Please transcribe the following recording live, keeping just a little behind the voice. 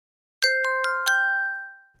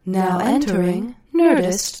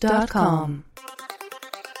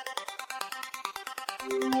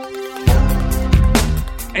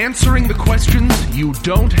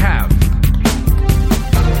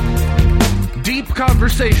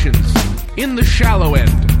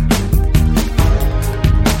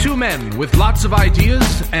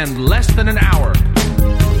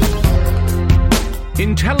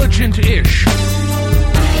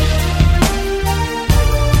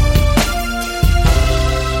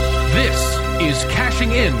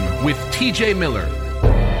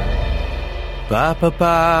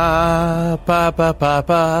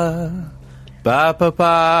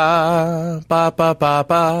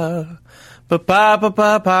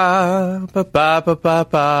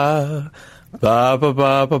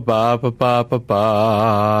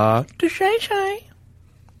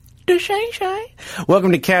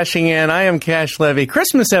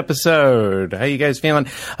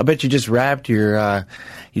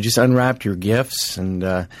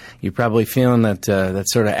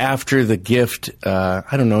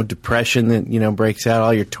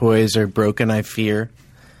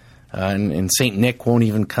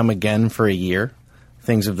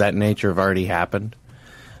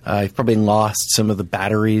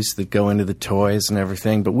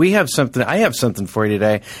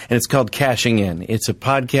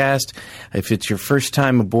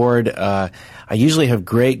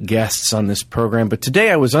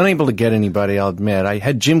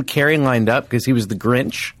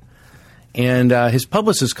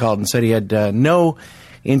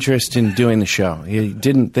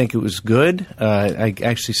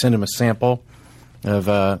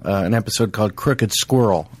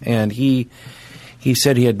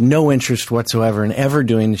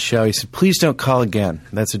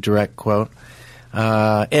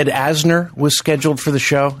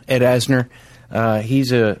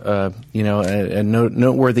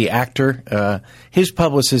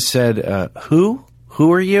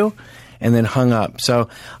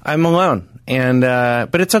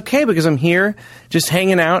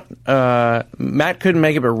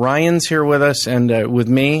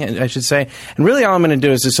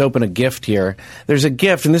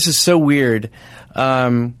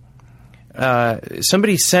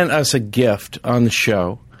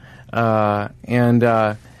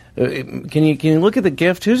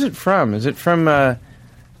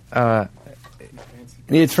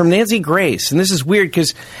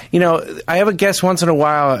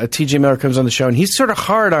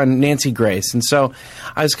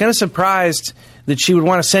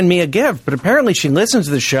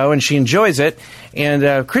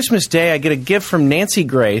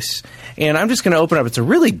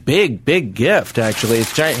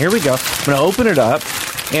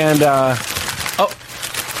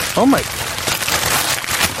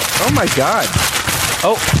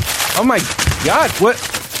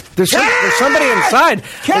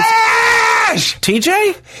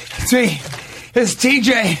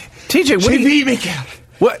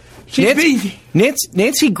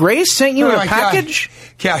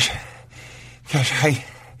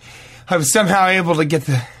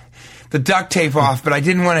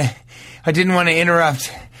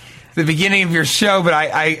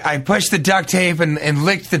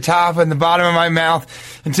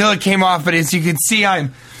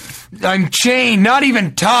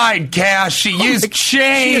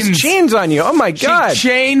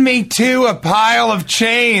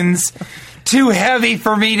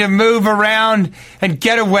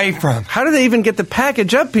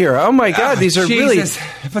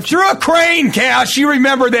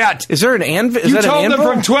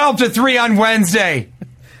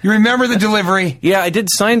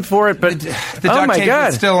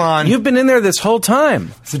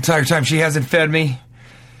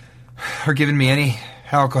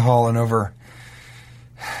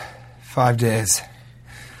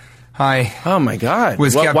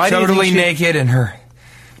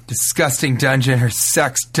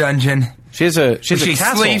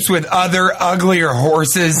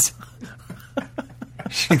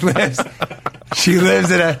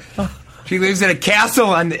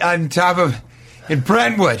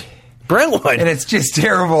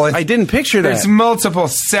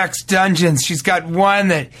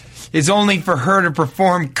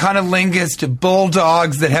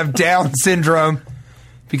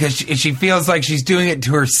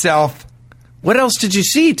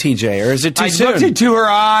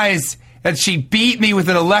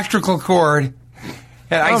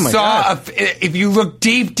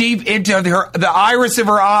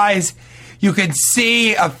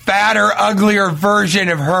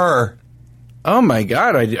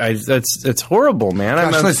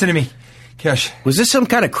Cash. Was this some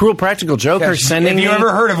kind of cruel practical joke her sending me? Have you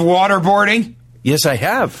ever heard of waterboarding? Yes, I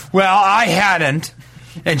have. Well, I hadn't.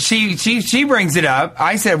 And she brings it up.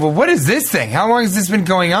 I said, well, what is this thing? How long has this been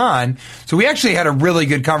going on? So we actually had a really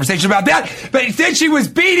good conversation about that. But then she was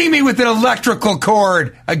beating me with an electrical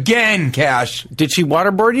cord. Again, Cash. Did she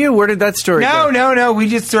waterboard you? Where did that story go? No. We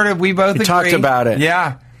just we both agreed. Talked about it.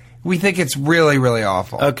 Yeah. We think it's really, really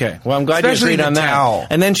awful. Okay. Well, I'm glad Especially you agreed on that. towel.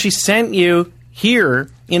 And then she sent you here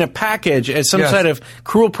in a package as some sort of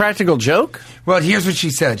cruel practical joke? Well, here's what she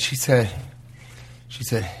said. She said,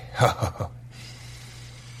 oh,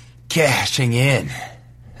 cashing in.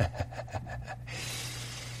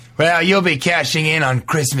 Well, you'll be cashing in on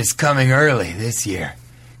Christmas coming early this year,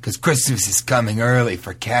 because Christmas is coming early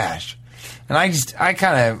for Cash. And I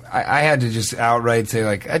had to just outright say,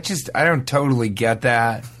 like, I don't totally get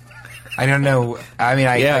that. I don't know. I mean,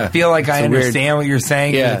 I feel like I understand what you're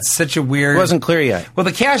saying. Yeah. But it's such a weird. It wasn't clear yet. Well,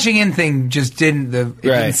 the cashing in thing just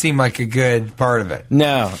didn't seem like a good part of it.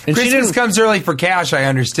 No. And Christmas comes early for Cash, I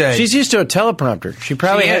understood. She's used to a teleprompter. She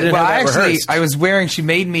probably had to have that rehearsed.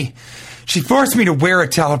 She forced me to wear a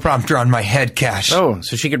teleprompter on my head, Cash. Oh,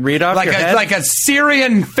 so she could read off your head? Like a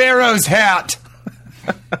Syrian pharaoh's hat.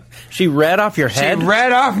 She read off your head? She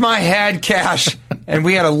read off my head, Cash. And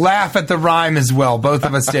we had a laugh at the rhyme as well. Both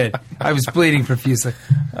of us did. I was bleeding profusely.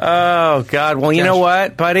 Oh, God. Well, you know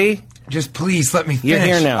what, buddy? Just please let me finish. You're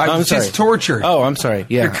here now. I was just tortured. Oh, I'm sorry.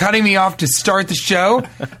 Yeah. You're cutting me off to start the show?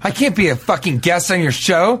 I can't be a fucking guest on your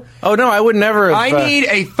show. Oh, no, I would never have... I need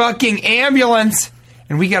a fucking ambulance.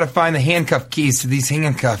 And we got to find the handcuff keys to these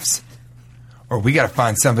handcuffs. Or we got to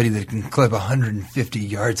find somebody that can clip 150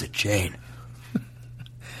 yards of chain.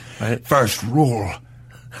 Right. First rule.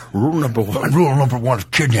 Rule number one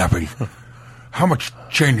of kidnapping. How much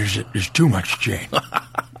chain is it? Is too much chain.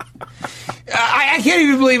 I can't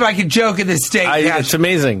even believe I could joke at this state. It's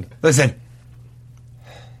amazing. Listen.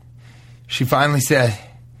 She finally said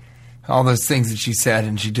all those things that she said,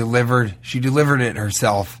 and she delivered it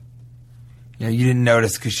herself. You know, you didn't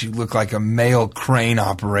notice because she looked like a male crane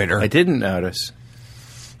operator. I didn't notice.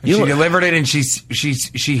 She delivered it, and she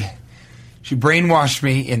brainwashed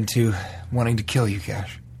me into wanting to kill you,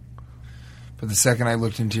 Cash. But the second I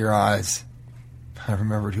looked into your eyes, I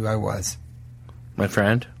remembered who I was. My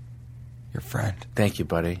friend? Your friend. Thank you,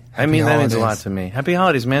 buddy. Happy that means a holidays. lot to me. Happy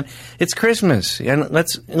holidays, man. It's Christmas. And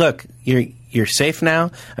look, you're safe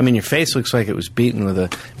now. I mean, your face looks like it was beaten with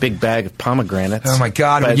a big bag of pomegranates. Oh, my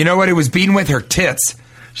God. But You know what it was beaten with? Her tits.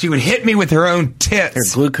 She would hit me with her own tits. her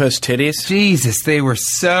glucose titties. Jesus, they were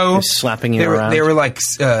so... They're slapping you around. They were like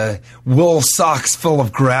wool socks full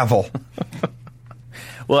of gravel.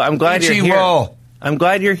 Well, I'm glad you're here. Wool. I'm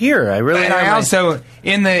glad you're here. I really And am. I also,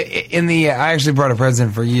 I actually brought a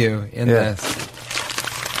present for you in this.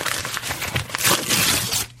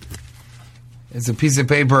 It's a piece of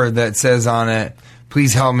paper that says on it,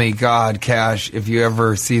 "Please help me, God, Cash, if you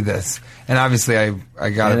ever see this." And obviously, I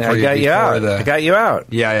got it for you. I got you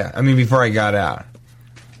out. Yeah. I mean, before I got out.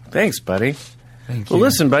 Thanks, buddy. Thank you. Well,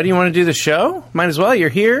 listen, buddy, you want to do the show? Might as well. You're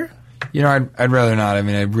here. You know, I'd rather not. I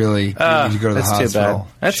mean, I really need to go to the that's hospital. Too bad.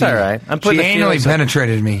 That's all right. I'm putting she the anally feelers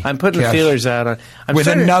penetrated me. I'm putting the Cash. feelers out on With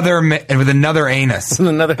another anus.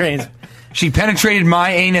 another anus. She penetrated my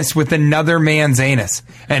anus with another man's anus.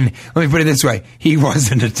 And let me put it this way. He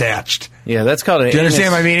wasn't attached. Yeah, that's called an anus. Do you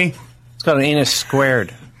understand my meaning? It's called an anus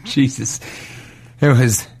squared. Jesus. It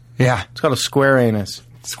was, yeah. It's called a square anus.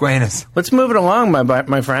 Squanus. Let's move it along,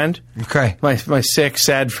 my friend. Okay. My sick,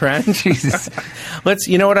 sad friend. Jesus.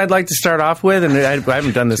 You know what I'd like to start off with? And I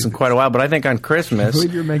haven't done this in quite a while, but I think on Christmas,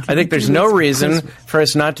 I think there's no reason for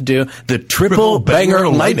us not to do the Triple Banger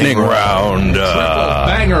Lightning Round. Triple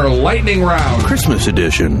Banger Lightning Round. Christmas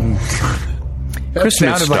edition. Christmas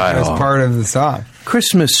Sounded like that was style. part of the song.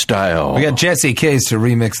 Christmas style. We got Jesse Case to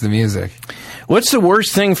remix the music. What's the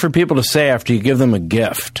worst thing for people to say after you give them a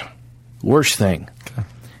gift? Worst thing.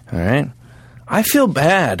 All right. I feel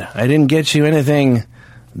bad. I didn't get you anything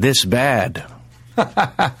this bad.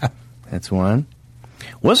 That's one.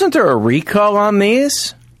 Wasn't there a recall on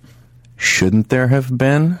these? Shouldn't there have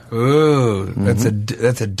been? Ooh, that's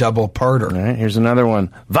a double parter. All right, here's another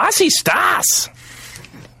one. Was ist das?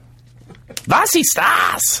 Was ist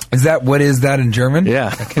das? What is that in German?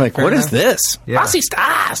 Yeah. Like, what is this? Yeah. Was ist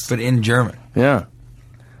das? But in German. Yeah.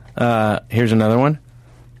 Here's another one.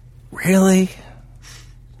 Really?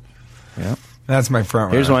 Yeah. That's my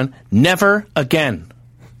front Here's runner. one. Never again.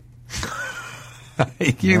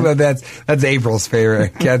 That's April's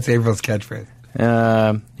favorite. That's April's catchphrase.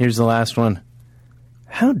 Here's the last one.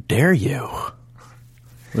 How dare you?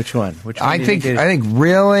 Which one? I think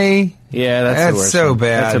really. Yeah, that's the worst so one.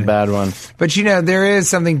 bad. That's a bad one. But there is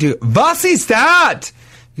something to was ist das?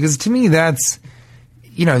 Because to me, that's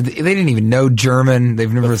they didn't even know German.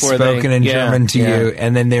 They've never spoken in German to you,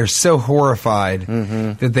 and then they're so horrified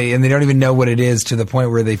that they don't even know what it is to the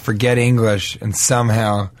point where they forget English and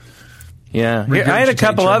somehow. Yeah, I had a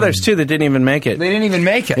couple others too that didn't even make it. They didn't even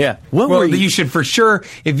make it. Yeah. You should for sure.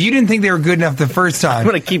 If you didn't think they were good enough the first time, I'm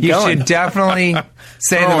gonna keep going. You should definitely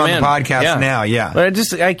say them on the podcast now. Yeah,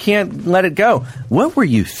 but I can't let it go. What were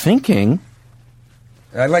you thinking?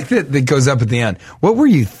 I like that goes up at the end. What were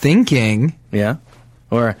you thinking? Yeah,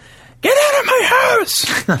 or get out of my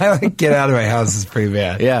house. I like get out of my house is pretty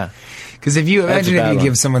bad. Yeah, because if you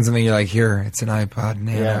give someone something, you're like, here, it's an iPod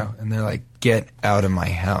Nano, and they're like, get out of my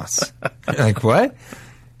house. You're like, what?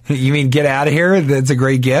 You mean get out of here? That's a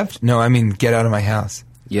great gift? No, I mean get out of my house.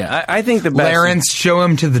 Yeah, I think the best. Clarence, show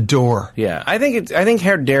him to the door. Yeah, I think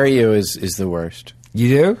how dare you is the worst. You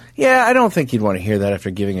do? Yeah, I don't think you'd want to hear that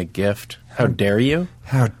after giving a gift. How dare you?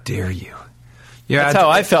 How dare you? Yeah, that's how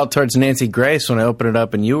I felt towards Nancy Grace when I opened it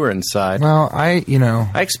up and you were inside. Well, I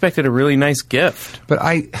expected a really nice gift. But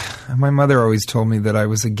my mother always told me that I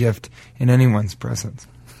was a gift in anyone's presence.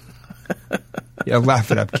 Yeah,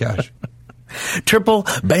 laugh it up, Cash. Triple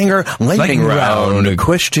banger lightning round.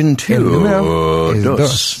 Question 2.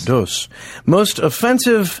 Dos. Most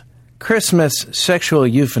offensive Christmas sexual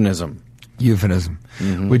euphemism.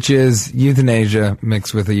 Which is euthanasia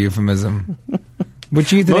mixed with a euphemism.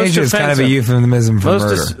 Which euthanasia is kind of a euphemism for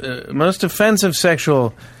murder. Most offensive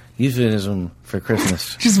sexual euphemism for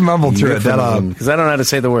Christmas. Just mumble through it. Because I don't know how to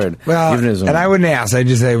say the word. Well, euphemism. And I wouldn't ask. I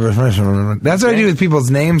just say professional. That's what I do with people's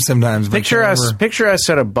names sometimes. Picture us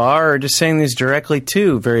at a bar or just saying these directly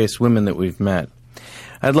to various women that we've met.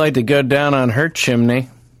 I'd like to go down on her chimney.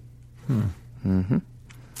 I'd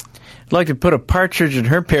like to put a partridge in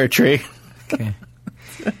her pear tree. Okay.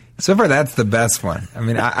 So far, that's the best one. I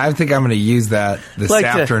mean, I think I'm going to use that this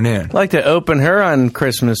afternoon. I'd like to open her on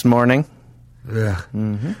Christmas morning.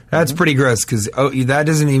 Ugh. That's pretty gross because that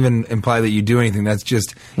doesn't even imply that you do anything. That's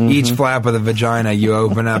just each flap of the vagina you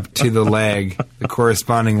open up to the leg, the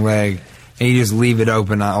corresponding leg, and you just leave it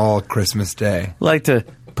open all Christmas Day. I'd like to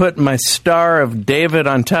put my Star of David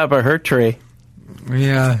on top of her tree.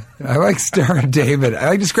 Yeah, I like Star of David. I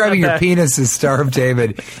like describing your penis as Star of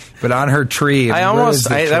David, but on her tree.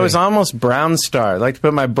 That was almost Brown Star. I'd like to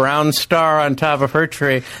put my brown star on top of her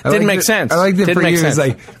tree. Didn't make sense. I like that for you. It's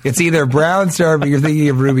like it's either Brown Star, but you're thinking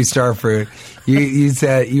of Ruby Starfruit. You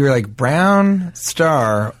said you were like Brown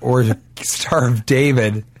Star or Star of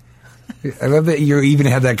David. I love that you even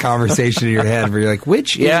had that conversation in your head where you're like,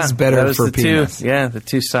 which is better for penis? The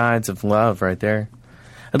two sides of love right there.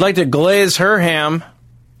 I'd like to glaze her ham.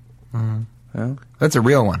 Well, that's a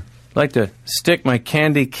real one. I'd like to stick my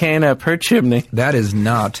candy cane up her chimney. That is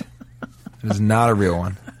not a real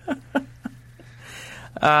one.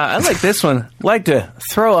 I like this one. I'd like to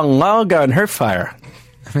throw a log on her fire.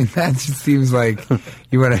 I mean, that just seems like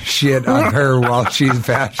you want to shit on her while she's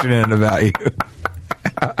passionate about you.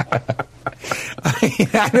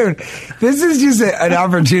 This is just an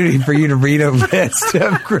opportunity for you to read a list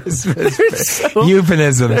of Christmas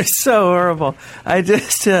euphemisms. They're so horrible. I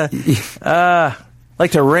just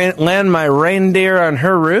like to land my reindeer on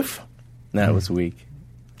her roof. That was weak.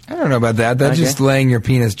 I don't know about that. That's just laying your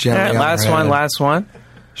penis gently on her head. Last one.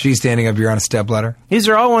 She's standing up. You're on a stepladder. These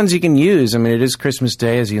are all ones you can use. I mean, it is Christmas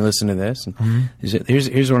Day as you listen to this.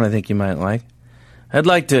 Here's one I think you might like. I'd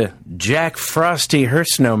like to Jack Frosty her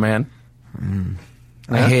snowman.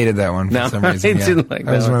 I hated that one for some reason. I didn't like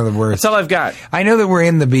that. That was one of the worst. That's all I've got. I know that we're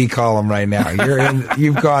in the B column right now.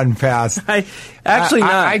 You've gone past. Not.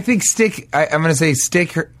 I think I'm going to say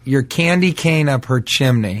stick your candy cane up her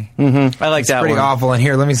chimney. I like that one. Pretty awful. And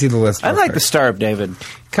here, let me see the list. I like the Star of David.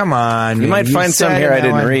 Come on. You might find some here I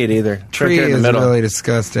didn't read either. Tree is really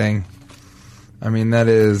disgusting. I mean, that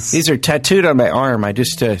is... These are tattooed on my arm. I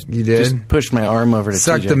just you did? Just pushed my arm over to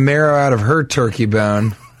Suck TJ. the marrow out of her turkey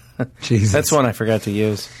bone. Jesus. That's one I forgot to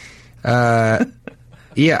use. I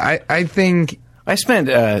think... I spent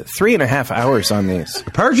 3.5 hours on these.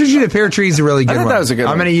 Partridge in a Pear Tree is a really good one. That was a good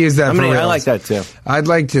one. I'm going to use that for reals. I like that too. I'd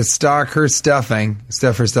like to stuff her stocking.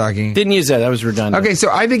 Didn't use that. That was redundant. Okay, so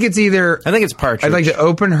I think it's either... I think it's partridge. I'd like to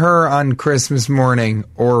open her on Christmas morning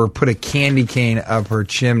or put a candy cane up her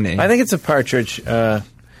chimney. I think it's a partridge.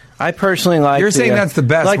 I personally like... You're saying that's the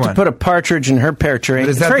best one. I like to put a partridge in her pear tree.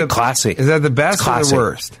 It's very classy. Is that the best or the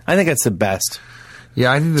worst? I think it's the best.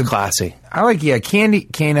 Yeah, I think it's classy. I like candy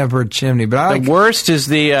cane up her chimney, but the worst is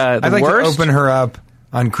the I'd like worst, to open her up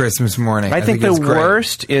on Christmas morning. I think the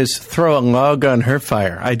worst is throw a log on her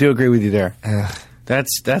fire. I do agree with you there.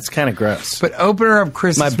 That's kind of gross. But open her up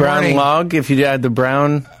Christmas My brown morning. log, if you add the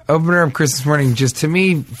brown... Open her up Christmas morning just, to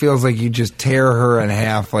me, feels like you just tear her in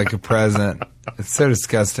half like a present. It's so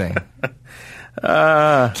disgusting.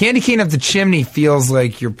 Candy cane up the chimney feels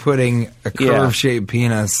like you're putting a curve-shaped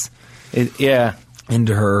penis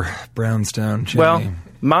into her brownstone chimney. Well,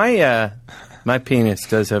 my penis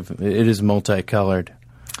does have... It is multicolored.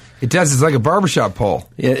 It does. It's like a barbershop pole.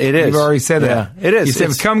 It is. You've already said that. It is. You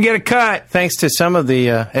said, come get a cut. Thanks to some of the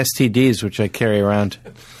STDs which I carry around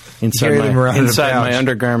inside my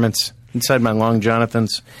undergarments, inside my long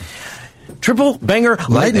Jonathans. Triple banger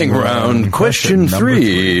lightning round. Question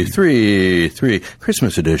 3.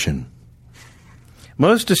 Christmas edition.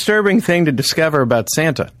 Most disturbing thing to discover about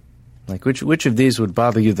Santa. Like which of these would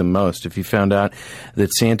bother you the most if you found out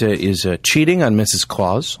that Santa is cheating on Mrs.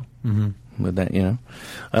 Claus? Mm-hmm. With that,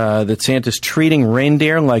 that Santa's treating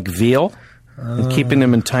reindeer like veal and keeping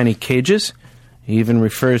them in tiny cages. He even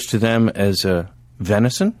refers to them as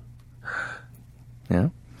venison. Yeah.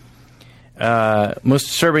 Most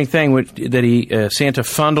disturbing thing that Santa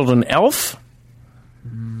fondled an elf.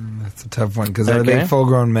 That's a tough one because are they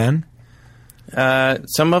full-grown men?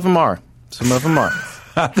 Some of them are.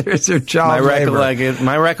 There's their child labor.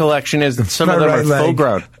 My recollection is that some of them are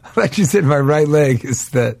full-grown. I thought you said my right leg is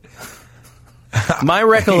that. My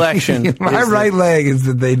recollection. My right leg is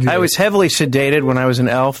that they do. I was heavily sedated when I was an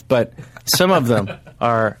elf, but some of them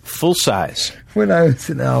are full size. When I was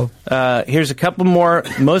an elf. Here's a couple more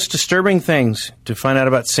most disturbing things to find out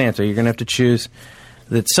about Santa. You're going to have to choose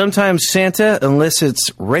that sometimes Santa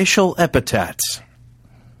elicits racial epithets.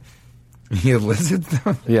 He elicits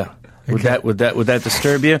them? Yeah. Okay. Would that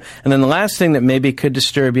disturb you? And then the last thing that maybe could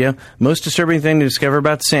disturb you, most disturbing thing to discover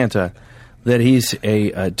about Santa, that he's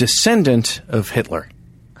a descendant of Hitler.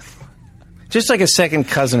 Just like a second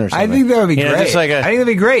cousin or something. I think that would be great. I think that'd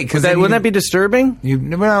be great. Wouldn't that be disturbing?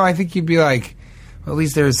 No, I think you'd be like, well, at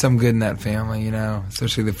least there's some good in that family,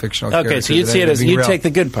 especially the fictional characters. Okay, so you'd see it as, you'd take the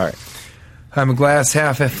good part. I'm a glass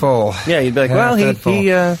half full. Yeah, you'd be like, well,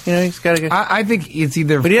 he's got to get... I think it's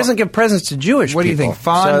either... But he doesn't give presents to Jewish people. What do you think,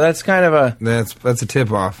 So that's kind of a... That's a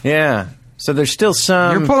tip-off. Yeah. So there's still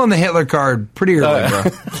some... You're pulling the Hitler card pretty early, bro.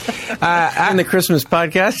 In the Christmas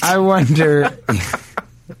podcast? I wonder...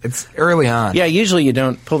 It's early on. Yeah, usually you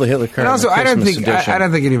don't pull the Hitler card. And also, in the I don't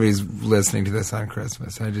Christmas think anybody's listening to this on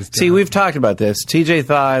Christmas. I just see. We've talked about this. TJ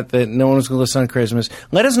thought that no one was going to listen on Christmas.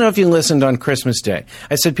 Let us know if you listened on Christmas Day.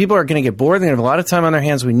 I said people are going to get bored. They're going to have a lot of time on their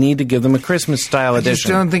hands. We need to give them a Christmas style edition. I just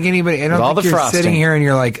don't think anybody. I don't think you're sitting here and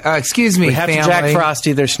you're like, excuse me, we have family. to Jack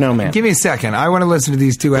Frosty their snowman. Give me a second. I want to listen to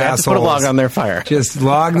these two assholes. Have to put a log on their fire. Just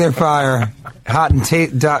log their fire. Hot and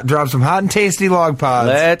drop some hot and tasty log pods.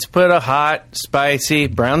 Let's put a hot, spicy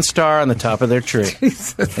brown star on the top of their tree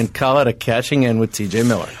and call it a Cashing In with TJ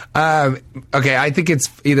Miller. Okay, I think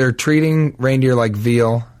it's either treating reindeer like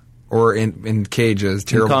veal or in cages,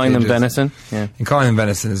 terrible and calling cages. them venison. Yeah, and calling them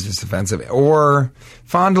venison is just offensive. Or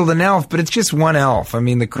fondled an elf, but it's just one elf. I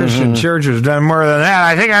mean, the Christian church has done more than that.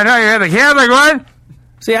 I think I know you had the Catholic one.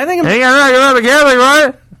 See, I think I know you had the Catholic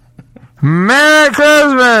one. Merry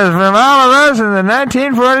Christmas from all of us in the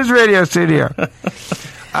 1940s radio studio.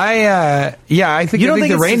 I think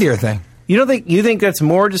the reindeer thing. You think that's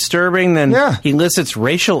more disturbing than he elicits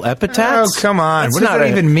racial epithets? Oh, come on. What does that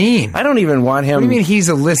even mean? I don't even want him. What do you mean he's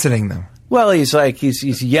eliciting them? Well, he's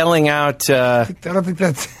yelling out. I don't think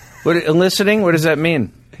that's. Eliciting? What does that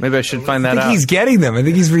mean? Maybe I should find that out. I think he's getting them. I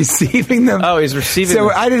think he's receiving them. Oh, he's receiving them.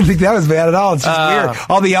 So I didn't think that was bad at all. It's just weird.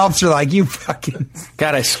 All the elves are like, you fucking...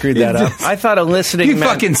 God, I screwed that up. I thought eliciting you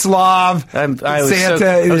meant... fucking Slav.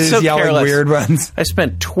 Santa is yelling careless. Weird ones. I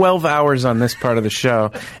spent 12 hours on this part of the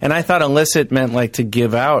show, and I thought elicit meant like to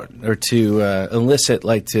give out or to elicit,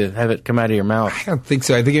 like to have it come out of your mouth. I don't think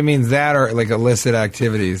so. I think it means that or like illicit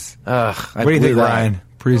activities. What do you think, Ryan?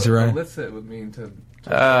 Producer Ryan? Illicit would mean to...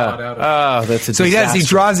 that's a disaster. So he does. He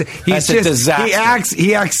draws. He's just. Disaster.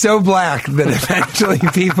 He acts so black that eventually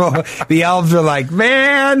the elves are like,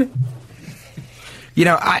 man.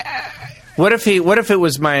 What if it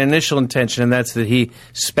was my initial intention, and that's that he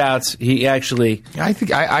spouts? He actually. I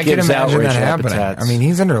think I can imagine that happening. I mean,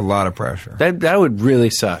 he's under a lot of pressure. That would really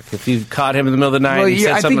suck if you caught him in the middle of the night and he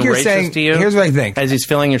said something racist to you. Here's what I think. As he's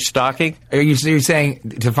filling your stocking. You're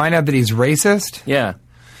saying to find out that he's racist? Yeah.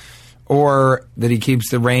 Or that he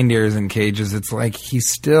keeps the reindeers in cages. It's like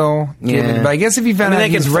he's still giving. But I guess if you found out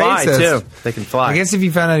he's racist, too. They can fly. I guess if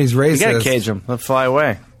you found out he's racist, you gotta cage them. They'll fly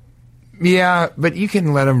away. Yeah, but you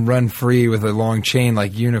can let them run free with a long chain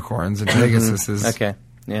like unicorns and Pegasuses. Okay.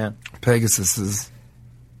 Yeah. Pegasuses.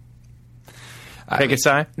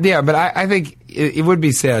 Pegasi? Yeah, but I think it would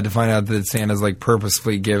be sad to find out that Santa's like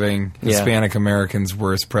purposefully giving Hispanic Americans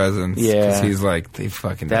worse presents. Yeah. Because he's like, they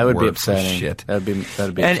fucking That would be work for upsetting. shit. That'd be And,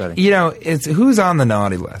 upsetting. you know, it's who's on the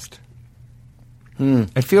naughty list?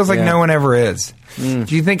 It feels like no one ever is. Do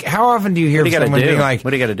you think, how often do you hear What do you gotta someone do? being like,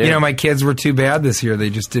 What do you gotta do? You know, my kids were too bad this year.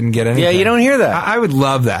 They just didn't get anything. Yeah, you don't hear that. I would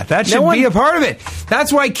love that. That should be a part of it.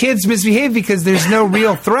 That's why kids misbehave, because there's no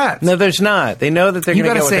real threats. No, there's not. They know that they're going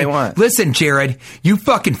to get what they want. Listen, Jared, you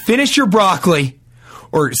fucking finish your broccoli,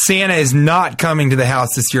 or Santa is not coming to the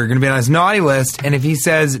house this year. You're going to be on his naughty list. And if he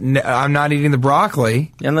says, I'm not eating the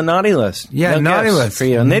broccoli. On the naughty list. Yeah, no naughty gifts list. for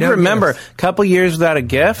you. And they'd No remember. gifts. A couple years without a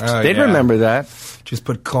gift. Oh, they'd yeah. remember that. Just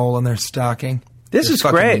put coal in their stocking. This Their is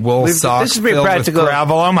fucking great. Wool socks this is pretty filled practical. with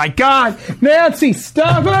gravel. Oh my God, Nancy,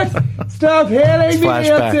 stop it! Stop hitting me,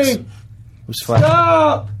 Flashbacks. Nancy! It was flashbacks.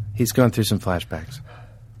 Stop! He's going through some flashbacks.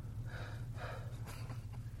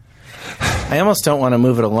 I almost don't want to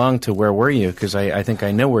move it along to where were you, because I think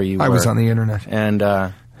I know where you were. I was on the internet. And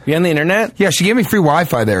you on the internet? Yeah, she gave me free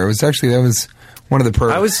Wi-Fi there. It was actually, that was one of the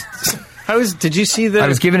perks. I was. Did you see the? I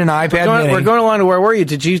was given an iPad Mini. We're going along to where were you?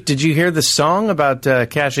 Did you hear the song about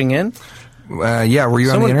cashing in? Yeah, were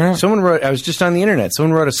you on the internet? Someone wrote. I was just on the internet.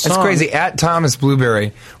 Someone wrote a song. That's crazy. At Thomas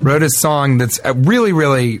Blueberry wrote a song that's really,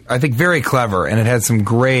 really, I think, very clever, and it had some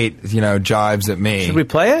great, jives at me. Should we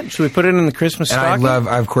play it? Should we put it in the Christmas stocking? And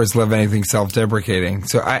I of course love anything self-deprecating.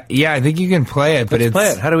 So I think you can play it. Let's play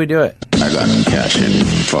it. How do we do it? I got cash in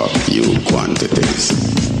for you quantities.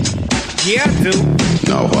 Yeah, I do.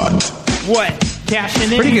 Now what? What?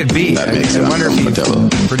 Cashing in? Pretty good beat. That makes I me wonder if uncomfortable.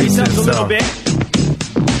 he produced Sounds it. a little bit. I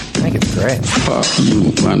think it's great. Fuck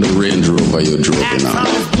you and the Range Rover you drove in on.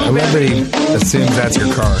 I love that he assumes that's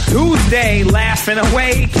your car. Tuesday, laughing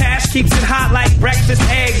away. Cash keeps it hot like breakfast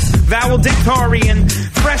eggs. Valedictorian.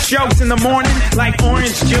 Fresh jokes in the morning like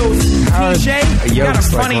orange juice. TJ, you got a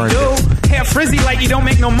yolks like funny orange dude. Hair frizzy like you don't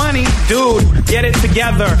make no money. Dude, get it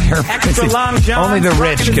together. Extra frizzy. long johns. Only the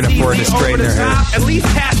rich rocking can the afford to ZZ straighten over the their hair. top. At least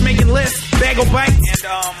Cash making lists. Bagel bites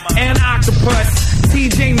and octopus.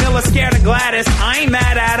 TJ Miller scared of Gladys. I ain't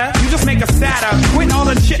mad at her. You just make her sadder. Quit all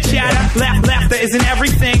the chit chatter. Laughter isn't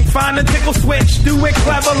everything. Find the tickle switch. Do it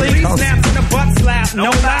cleverly. Snaps in a butt slap. No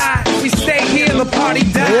lie. We stay here. The party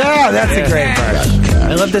dies. Yeah, that's a great part.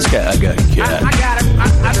 I love this guy. I got cash. I got it.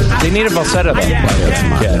 They need a falsetto though. I got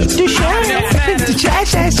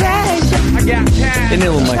cash. I got cash. They need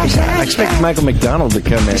a little Michael. I expect Michael McDonald to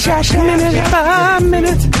come in.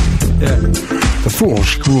 The full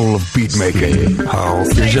school of beat making. How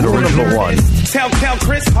is it original one? Tell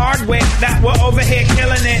Chris Hardwick that we're over here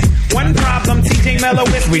killing it. One problem, TJ Mello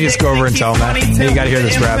with We just go over and tell him that. Hey, you gotta hear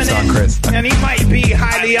this rap song, Chris. And he might be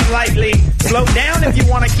highly unlikely. Slow down if you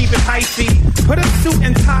want to keep it high feet. Put a suit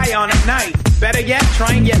and tie on at night. Better yet,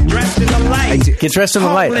 try and get dressed in the light. Get dressed in the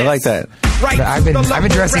light. I like that. Right I've been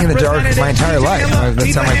dressing in the dark my entire life.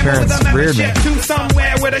 That's how my parents reared me.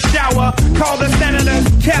 Somewhere with a shower. Call the senators.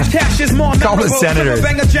 Cash is more Call the senators.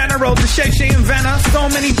 Bang a general. DeShay inventor. So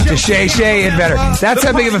many DeShay inventor. That's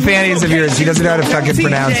how big of a fan he is of yours. He doesn't know how to fucking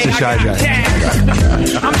pronounce DeShay.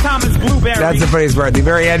 I'm Thomas Blueberry. That's the funniest part. The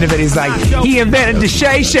very end of it, he's like, he invented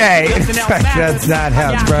DeShay. That's not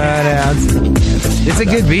how it's pronounced. It's a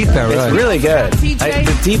good beat, though. It's really good.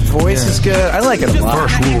 The deep voice is good. I like it a lot.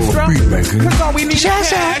 First rule of beat making.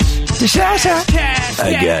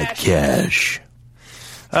 I got cash.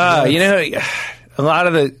 A lot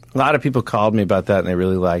of people called me about that, and they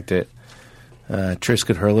really liked it.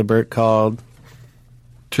 Triscuit Hurlburt called.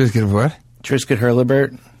 Triscuit what? Triscuit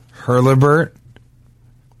Hurlburt. Hurlburt?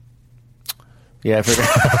 Yeah, I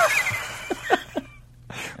forgot.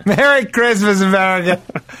 Merry Christmas, America.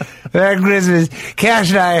 Merry Christmas. Cash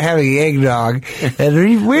and I are having eggnog. And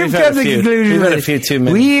we've come to the conclusion We've had a few too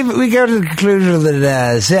many. We come to the conclusion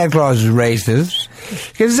that Santa Claus is racist.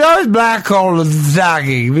 Because there's always black coal in the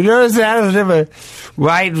stocking. You notice that? There's never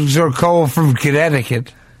white or coal from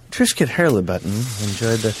Connecticut. Triscuit Hurlburt.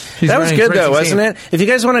 Enjoyed that. He's That was running good, though, Christmas wasn't it? If you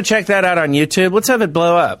guys want to check that out on YouTube, let's have it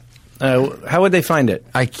blow up. How would they find it?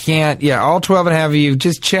 I can't. Yeah, all 12 and a half of you,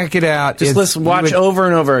 just check it out. Just listen, watch over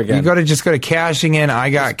and over again. You just go to Cashing In. I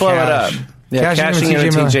got blow cash. it up. Yeah, Cashing In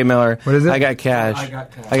with TJ Miller. What is it? I got cash. I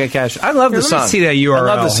got cash. I love the song. Let me see that URL. I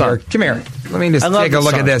love the song. Here. Come here. Let me just I love take a the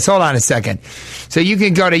look song. at this. Hold on a second. So you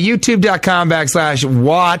can go to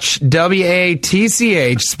youtube.com/watch,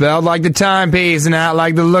 WATCH, spelled like the timepiece, not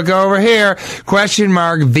like the look over here. Question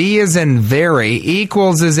mark, V is in very,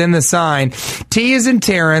 equals is in the sign, T is in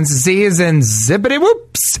Terrence, Z is in zippity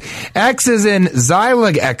whoops, X is in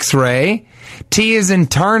Zylig X-ray, T is in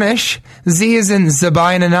tarnish, Z is in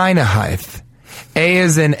Zabinaninahive. A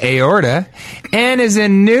is in aorta. N is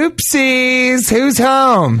in noopsies. Who's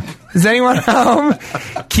home? Is anyone home?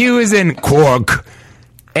 Q is in quark.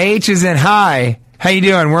 H is in hi. How you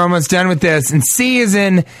doing? We're almost done with this. And C is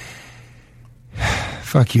in...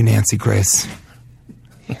 Fuck you, Nancy Grace.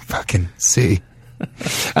 Fucking C.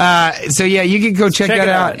 So yeah, you can go check that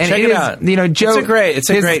out. And check it out. You know, Joe. It's a great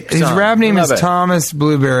song. His rap name is Love it. Thomas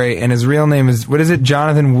Blueberry, and his real name is, what is it?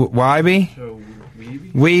 Jonathan Wybe?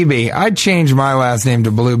 Weeby. I'd change my last name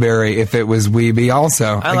to Blueberry if it was Weeby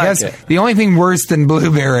also. I like guess it. the only thing worse than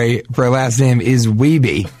Blueberry for a last name is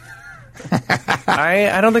Weeby.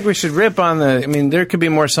 I don't think we should rip on the... I mean, there could be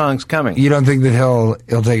more songs coming. You don't think that he'll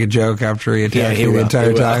take a joke after he attacks you the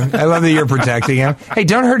entire time? I love that you're protecting him. Hey,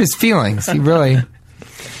 don't hurt his feelings. He really...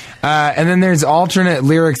 and then there's alternate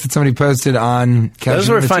lyrics that somebody posted on... Those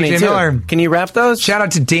were funny, too. Miller. Can you rap those? Shout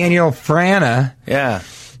out to Daniel Frana. Yeah.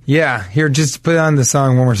 Yeah, here, just put on the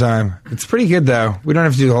song one more time. It's pretty good, though. We don't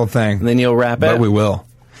have to do the whole thing. And then you'll rap it? But we will.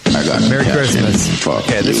 I got Merry Christmas.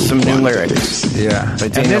 Okay, this is some new lyrics. Yeah. By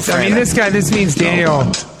And Daniel this guy, this means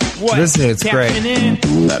Daniel... Listen, it's great.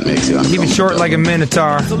 That makes you Keep it short like a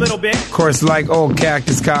minotaur. A little bit. Of course, like old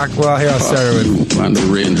cactus cock. Well, here I'll start it with... And the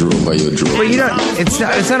Range Rover you drove. But you don't... It's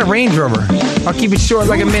not a Range Rover. I'll keep it short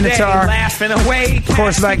like a minotaur. Of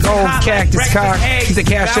course, like old cactus cock. Keep the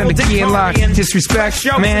cash on the key and lock. Disrespect,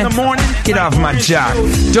 man. Get off my jock.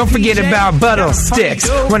 Don't forget about Buttle Sticks.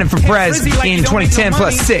 Running for pres in 2010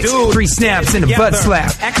 plus 6. 3 snaps and a butt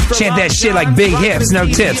slap. Chant that shit like big hips. No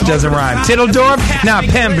tips. Doesn't rhyme. Tittledorf? Nah,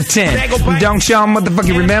 Pemberton. Don't y'all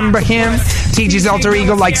motherfucking remember him? TG's alter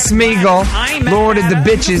ego like Smeagol. Lord of the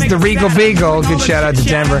bitches, the Regal Beagle. Good shout out to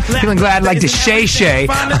Denver. Feeling glad like the Shay Shay.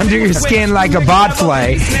 Under your skin like a bot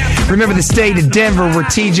flay. Remember the state of Denver where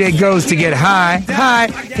TJ goes to get high. High.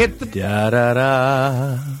 Hit the...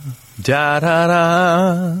 Da-da-da.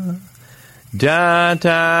 Da-da-da. Da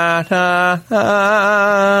da da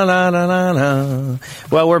da da da da.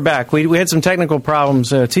 Well, we're back. We had some technical problems.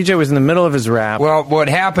 TJ was in the middle of his rap. Well, what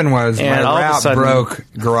happened was And my all of a rap sudden- broke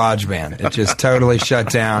GarageBand. It just totally shut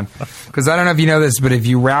down. Because I don't know if you know this, but if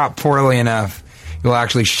you rap poorly enough, you'll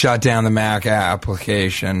actually shut down the Mac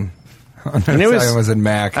application. And it was in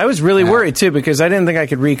Mac. I was really worried too because I didn't think I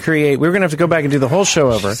could recreate. We were going to have to go back and do the whole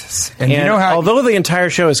show over. And you know how- although the entire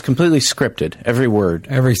show is completely scripted, every word,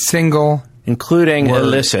 Every single including word.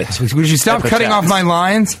 illicit. Would you stop cutting off epithets. my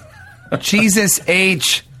lines? Jesus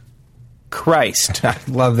H. Christ. I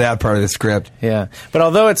love that part of the script. Yeah. But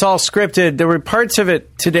although it's all scripted, there were parts of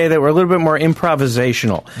it today that were a little bit more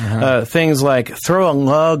improvisational. Things like throw a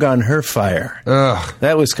log on her fire. Ugh.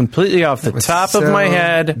 That was completely off the top of So my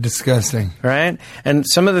head. Disgusting. Right? And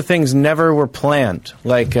some of the things never were planned,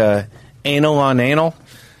 like anal on anal.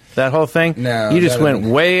 That whole thing. No, you just that went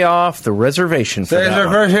isn't- way off the reservation for There's that a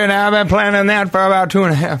one. version I've been planning that for about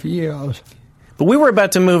 2.5 years. But we were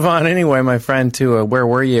about to move on anyway, my friend, to Where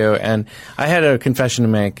Were You? And I had a confession to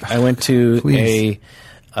make. I went to Please.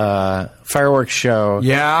 a fireworks show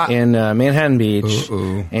Yeah. in Manhattan Beach.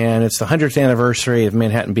 Uh-oh. And it's the 100th anniversary of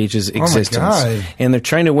Manhattan Beach's existence. God. And they're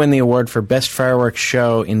trying to win the award for Best Fireworks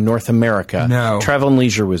Show in North America. No. Travel and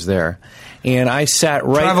Leisure was there. And I sat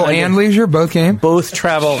right Travel under- and leisure, both came? Both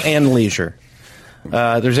travel and leisure.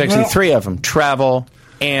 There's actually 3 of them. Travel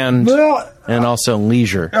and also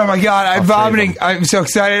leisure. Oh my God, I'm vomiting. I'm so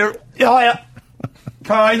excited.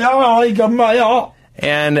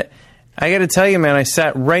 And I got to tell you, man, I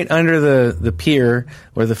sat right under the pier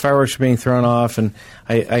where the fireworks were being thrown off, and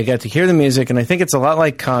I got to hear the music, and I think it's a lot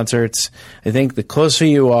like concerts. I think the closer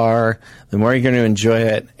you are, the more you're going to enjoy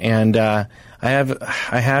it. And I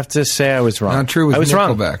have to say I was wrong. Not true with I was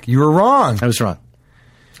wrong. Nickelback. You were wrong. I was wrong.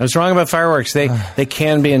 I was wrong about fireworks. They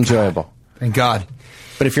can be enjoyable. Thank God.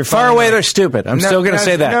 But if you're far away, they're stupid. I'm still going to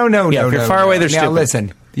say that. No. Yeah, if you're far away, they're Now stupid.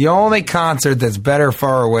 listen, the only concert that's better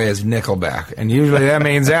far away is Nickelback, and usually that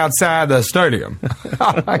means outside the stadium.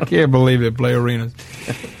 I can't believe they play arenas.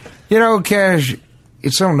 You know, Cash,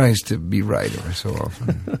 it's so nice to be right every so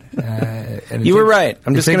often. And You were right.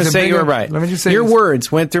 I'm just going to takes a say you were bigger- right. Let me just say your this.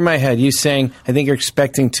 words went through my head. You saying, I think you're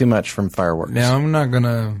expecting too much from fireworks. Now, I'm not going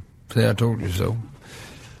to say I told you so,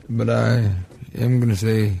 but I am going to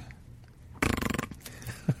say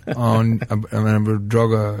I'm going to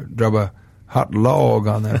drop a hot log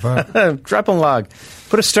on that fire. Drop a log.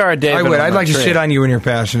 Put a star of David I would. on I'd my like to tree. shit on you when you're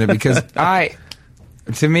passionate because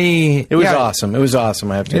to me, It was awesome. It was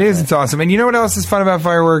awesome, I have to It is. admit. It's awesome. And you know what else is fun about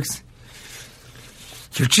fireworks?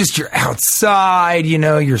 You're outside, you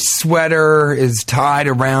know, your sweater is tied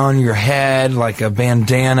around your head like a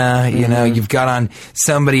bandana, you know, you've got on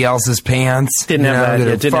somebody else's pants. Didn't you have know, that- that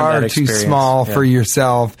yeah, are didn't have far that too experience. small Yeah. for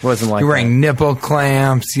yourself. Wasn't like You're wearing that. nipple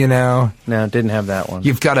clamps, you know. No, didn't have that one.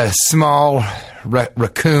 You've got a small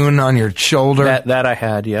raccoon on your shoulder. That I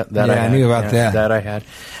had, yeah. I knew about that. That I had.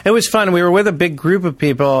 It was fun. We were with a big group of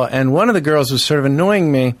people, and one of the girls was sort of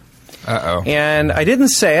annoying me. Uh-oh. And I didn't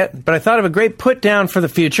say it, but I thought of a great put-down for the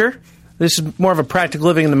future. This is more of a practical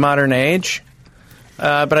living in the modern age.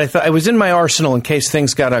 But I thought it was in my arsenal in case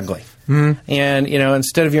things got ugly. Mm-hmm. And,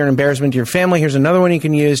 instead of your embarrassment to your family, here's another one you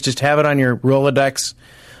can use. Just have it on your Rolodex,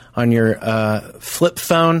 on your flip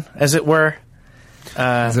phone, as it were.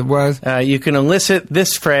 As it was? You can elicit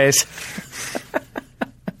this phrase.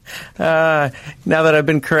 Now that I've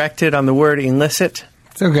been corrected on the word illicit.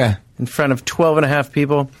 It's okay. In front of 12 and a half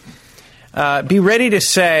people. Be ready to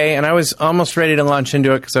say, and I was almost ready to launch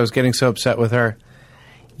into it because I was getting so upset with her,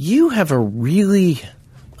 you have a really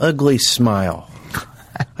ugly smile.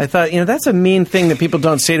 I thought, that's a mean thing that people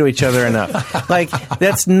don't say to each other enough.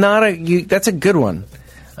 That's a good one.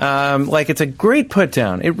 It's a great put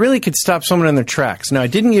down. It really could stop someone in their tracks. Now, I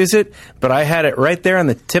didn't use it, but I had it right there on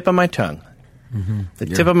the tip of my tongue.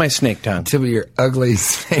 Mm-hmm. Tip of my snake tongue. Tip of your ugly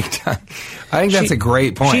snake tongue. I think that's a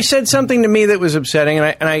great point. She said something to me that was upsetting,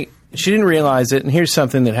 and she didn't realize it. And here's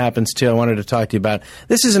something that happens too. I wanted to talk to you about.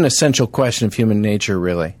 This is an essential question of human nature,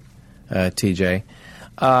 really, TJ.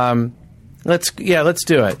 Let's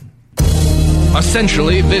do it.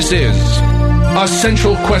 Essentially, this is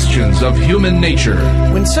Essential Questions of Human Nature.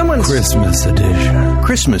 When someone's Christmas edition,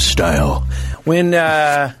 Christmas style. When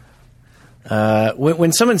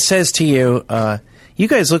someone says to you, "You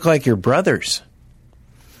guys look like you're brothers,"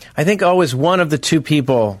 I think always one of the two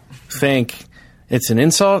people think it's an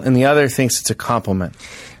insult, and the other thinks it's a compliment.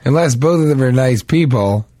 Unless both of them are nice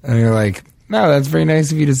people, and you're like, "No, that's very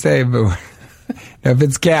nice of you to say," but. Now, if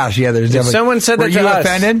it's Cash, yeah, there's definitely... If someone said that to us... Were you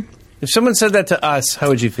offended? If someone said that to us, how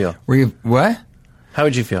would you feel? Were you... What? How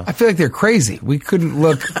would you feel? I feel like they're crazy. We couldn't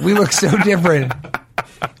look... We look so different.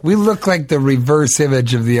 We look like the reverse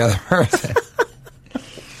image of the other person.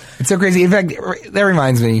 It's so crazy. In fact, that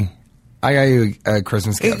reminds me, I got you a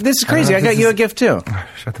Christmas gift. This is crazy. I got you a gift, too.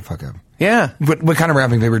 Shut the fuck up. Yeah. What kind of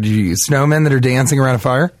wrapping paper did you use? Snowmen that are dancing around a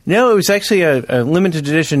fire? No, it was actually a limited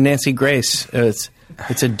edition Nancy Grace.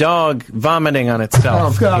 It's a dog vomiting on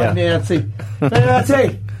itself. Oh, God, yeah. Nancy.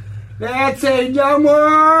 Nancy, no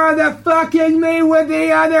more the fucking me with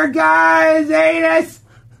the other guy's anus.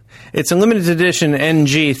 It's a limited edition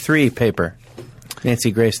NG3 paper. Nancy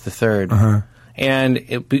Grace III. Uh-huh.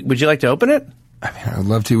 And would you like to open it? I mean, I would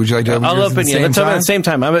love to. Would you like to open it? I'll open it. Let's open it at the same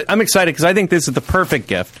time. I'm excited because I think this is the perfect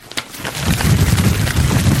gift.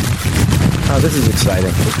 Oh, this is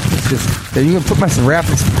exciting. It's just, you can put my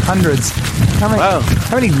wrappings hundreds. How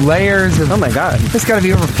many layers of... Oh, my God. There's got to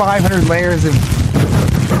be over 500 layers of...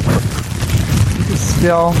 You just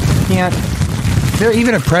still can't... Is there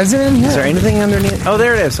even a present in here? Is there anything underneath? Oh,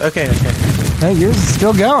 there it is. Okay. Hey, yours is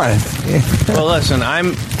still going. Well, listen,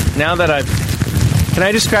 now that I've... Can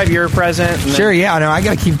I describe your present? Sure, yeah. No, I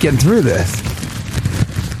got to keep getting through this.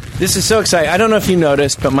 This is so exciting. I don't know if you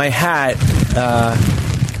noticed, but my hat...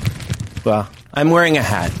 Well, I'm wearing a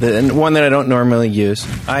hat, one that I don't normally use.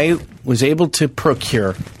 I was able to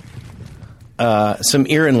procure some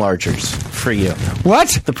ear enlargers for you.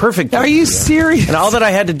 What? The perfect. Are you serious? And all that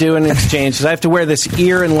I had to do in exchange is I have to wear this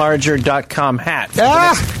earenlarger.com hat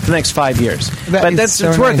for the next 5 years.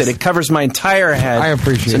 It's worth it. It covers my entire head. I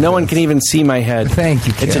appreciate it. So no one can even see my head. Thank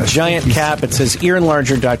you, Cash. It's a giant cap. It says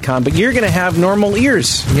earenlarger.com, but you're going to have normal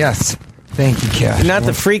ears. Yes. Thank you, Cash. Not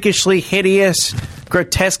the freakishly hideous,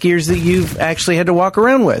 grotesque ears that you've actually had to walk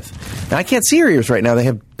around with. Now, I can't see your ears right now. They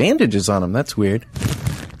have bandages on them. That's weird.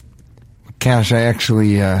 Cash, I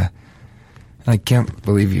actually, I can't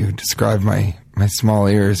believe you described my small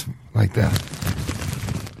ears like that.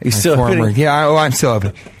 Are you still opening? Yeah, I'm still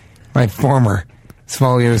open. My former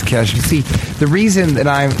small ears, Cash. You see, the reason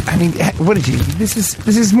that what did you, this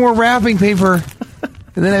is more wrapping paper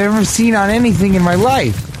than I've ever seen on anything in my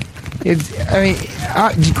life.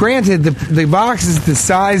 Granted, the box is the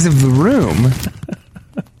size of the room,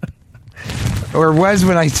 or was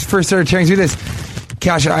when I first started tearing through this.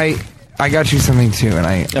 Cash, I got you something too,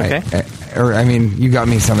 and you got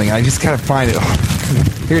me something. I just gotta find it.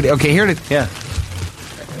 Here it is. Yeah.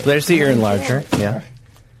 There's the ear enlarger. Yeah.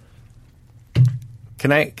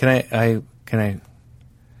 Can I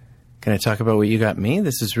talk about what you got me?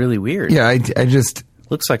 This is really weird. Yeah, I just.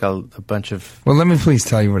 Looks like a bunch of... Well, let me please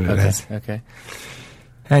tell you what it is. Okay.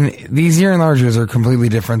 And these ear enlargers are completely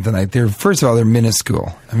different than first of all, they're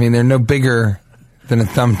minuscule. I mean, they're no bigger than a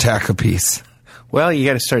thumbtack apiece. Well, you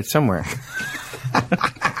got to start somewhere.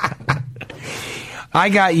 I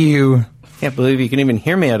got you... Can't believe you can even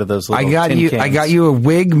hear me out of those little tin cans. I got you a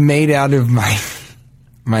wig made out of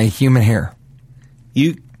my human hair.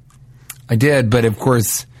 I did, but of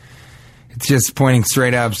course... just pointing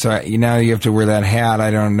straight up. So now you have to wear that hat.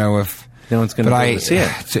 I don't know if no one's going to be able to see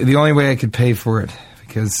it. The only way I could pay for it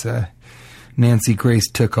because Nancy Grace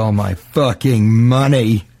took all my fucking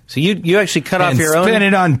money. So you actually cut off your own... And spent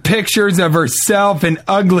it on pictures of herself in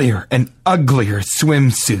uglier and uglier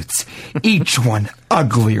swimsuits. Each one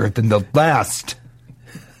uglier than the last.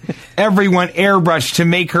 Everyone airbrushed to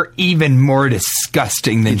make her even more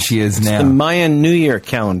disgusting than she is now. The Mayan New Year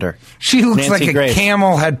calendar. She looks Nancy like Grace. A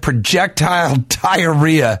camel had projectile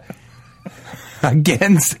diarrhea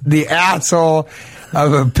against the asshole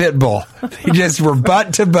of a pit bull. They just were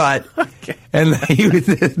butt to butt. Okay. And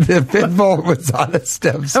the pit bull was on a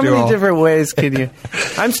step stool. How many different ways can you...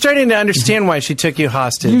 I'm starting to understand why she took you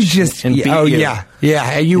hostage. You just... and beat you.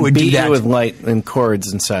 Yeah, you would do that. Beat you with light and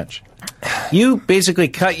cords and such. You basically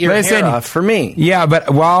cut your hair off for me. Yeah,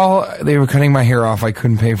 but while they were cutting my hair off, I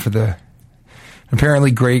couldn't pay for the...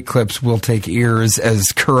 Apparently, Great Clips will take ears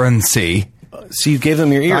as currency. So you gave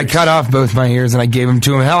them your ears? I cut off both my ears and I gave them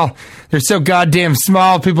to them. Hell, they're so goddamn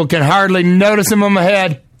small, people can hardly notice them on my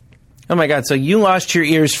head. Oh my God, so you lost your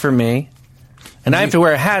ears for me, and I have to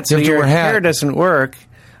wear a hat so your hair doesn't work.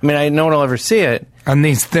 I mean, no one will ever see it. And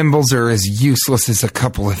these thimbles are as useless as a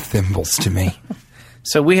couple of thimbles to me.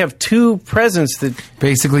 So we have two presents that...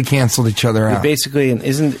 basically canceled each other out. Basically,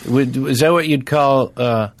 is that what you'd call...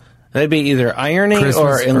 that'd be either irony Christmas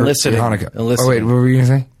or eliciting. Hanukkah. Eliciting. Oh, wait, what were you going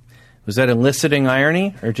to say? Was that eliciting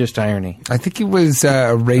irony or just irony? I think it was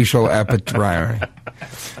a racial irony.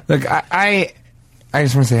 Look, I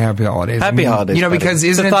just want to say happy holidays. Happy holidays. You know, because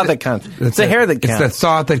it's the thought that counts. It's the hair that counts. It's the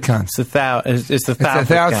thought that counts. It's the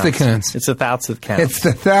thoughts that counts. It's the thoughts that counts. It's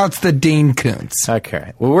the thoughts that Dean Koontz.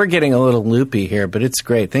 Okay. Well, we're getting a little loopy here, but it's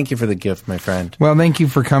great. Thank you for the gift, my friend. Well, thank you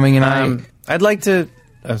for coming. And I'd like to...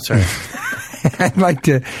 Oh, sorry. I'd like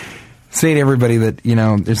to say to everybody that,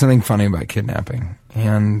 there's something funny about kidnapping.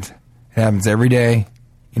 And it happens every day,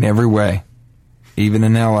 in every way, even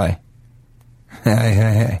in L.A.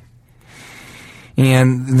 Hey.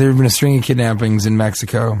 And there have been a string of kidnappings in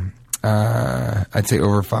Mexico, I'd say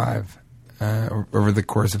over 5, over the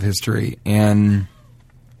course of history. And,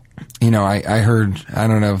 I heard, I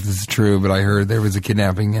don't know if this is true, but I heard there was a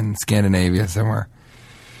kidnapping in Scandinavia somewhere.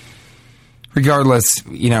 Regardless,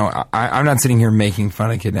 I'm not sitting here making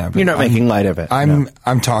fun of kidnapping. You're not making light of it.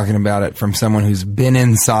 I'm talking about it from someone who's been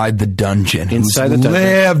inside the dungeon.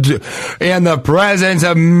 Lived in the presence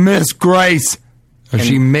of Miss Grace. And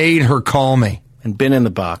she made her call me. And been in the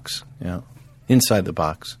box. Yeah. Inside the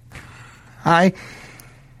box. I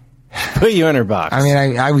put you in her box. I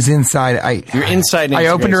mean, I was inside. You're inside. I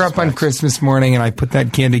opened her up on Christmas morning and I put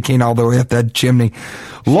that candy cane all the way up that chimney.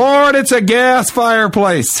 Lord, it's a gas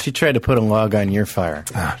fireplace. She tried to put a log on your fire.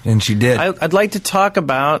 And she did. I'd like to talk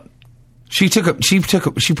about... She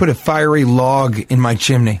put a fiery log in my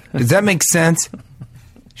chimney. Does that make sense?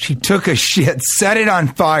 She took a shit, set it on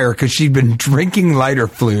fire because she'd been drinking lighter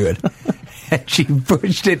fluid. And she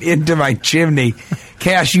pushed it into my chimney.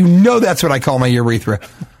 Cash, that's what I call my urethra.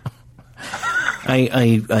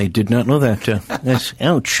 I did not know that. That's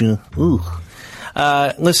ouch. Ooh.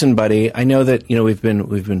 Listen, buddy. I know that we've been.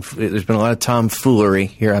 There's been a lot of tomfoolery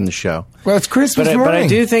here on the show. Well, it's Christmas morning. But I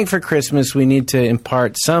do think for Christmas we need to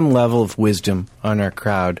impart some level of wisdom on our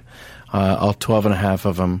crowd, all 12 and a half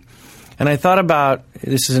of them. And I thought about,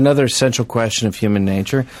 this is another essential question of human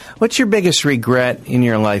nature. What's your biggest regret in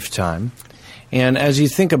your lifetime? And as you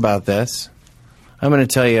think about this, I'm going to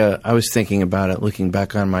tell you, I was thinking about it, looking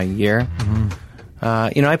back on my year.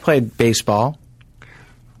 Mm-hmm. I played baseball.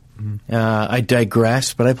 Mm-hmm. I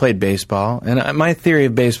digressed, but I played baseball. And my theory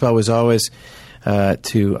of baseball was always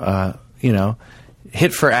to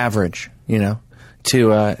hit for average,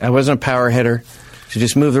 I wasn't a power hitter. To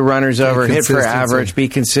just move the runners over, hit for average, be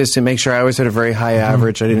consistent, make sure I always had a very high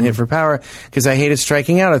average. I didn't hit for power because I hated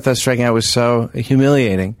striking out. I thought striking out was so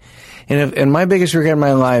humiliating. And my biggest regret in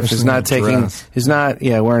my life is wearing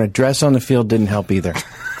a dress on the field didn't help either.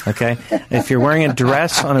 Okay? If you're wearing a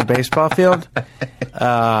dress on a baseball field,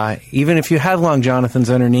 even if you have long Jonathans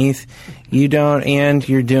underneath, you don't, and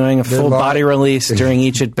you're doing a full body release during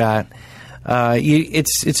each at bat.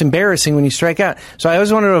 It's embarrassing when you strike out. So I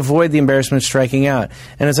always wanted to avoid the embarrassment of striking out.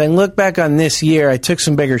 And as I look back on this year, I took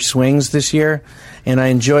some bigger swings this year, and I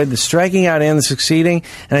enjoyed the striking out and the succeeding.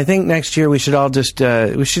 And I think next year we should all just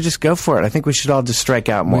go for it. I think we should all just strike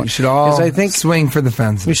out more. We should all swing for the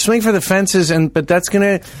fences. We should swing for the fences, but that's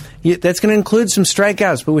gonna include some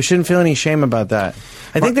strikeouts. But we shouldn't feel any shame about that.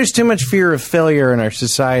 I think there's too much fear of failure in our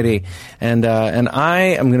society, and I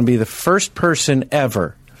am going to be the first person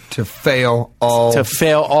ever to fail all the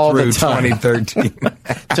time. 2013.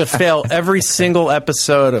 To fail every single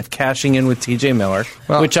episode of Cashing In with TJ Miller,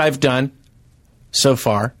 which I've done. so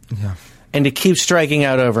far. Yeah. And to keep striking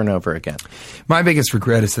out over and over again. My biggest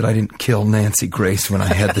regret is that I didn't kill Nancy Grace when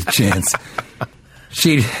I had the chance.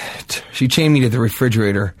 She chained me to the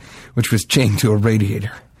refrigerator, which was chained to a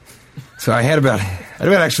radiator. So I had about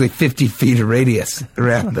actually 50 feet of radius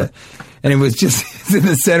around it. And it was just it's in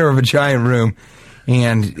the center of a giant room.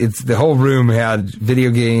 And the whole room had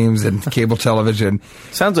video games and cable television.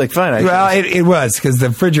 Sounds like fun. It was, because the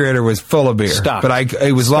refrigerator was full of beer. Stocked. But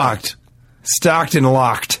it was locked. Stocked and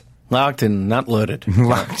locked. Locked and not loaded.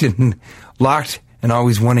 Locked and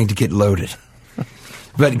always wanting to get loaded.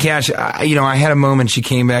 But Cash, I had a moment. She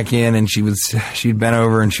came back in and she'd bent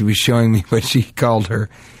over and she was showing me what she called her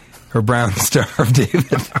brown Star of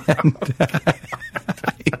David. And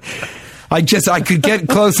I could get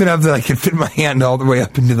close enough that I could fit my hand all the way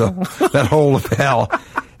up into that hole of hell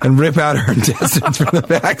and rip out her intestines from the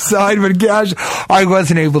backside. But gosh, I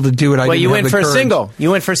wasn't able to do it. Well, you went for a single.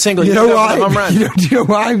 You went for a single. You know why? Home run. Do you know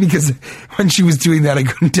why? Because when she was doing that, I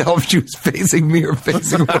couldn't tell if she was facing me or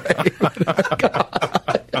facing away.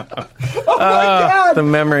 Oh my God! The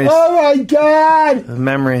memories. Oh my God! The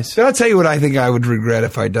memories. So I'll tell you what I think I would regret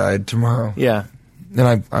if I died tomorrow. Yeah.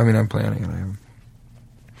 And I'm planning it. I have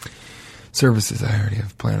services I already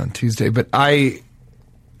have planned on Tuesday. But I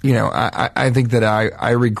think that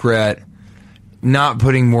I regret not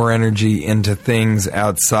putting more energy into things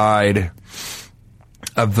outside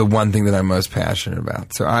of the one thing that I'm most passionate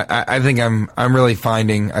about. So I think I'm really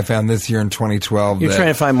I found this year in 2012. You're trying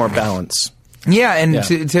to find more balance. Yeah, and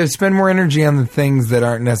to spend more energy on the things that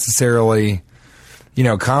aren't necessarily,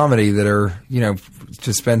 comedy, that are,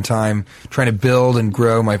 to spend time trying to build and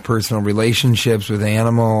grow my personal relationships with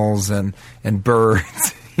animals and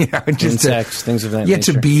birds. Just insects, things of that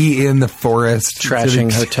nature. To be in the forest.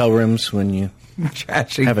 Trashing hotel rooms when you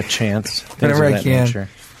have a chance. Whenever I can. Nature.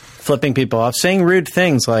 Flipping people off. Saying rude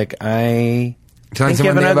things like, I telling think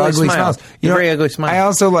you have an ugly smile. You very ugly smile. I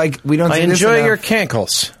also we don't say this enough. I enjoy your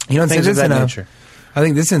cankles. You don't say things this of that enough. nature. I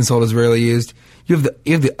think this insult is rarely used. You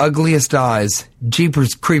have the ugliest eyes.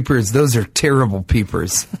 Jeepers creepers, those are terrible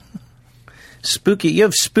peepers. Spooky. You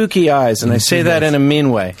have spooky eyes, and I say that in a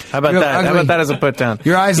mean way. How about that? How about that as a put down?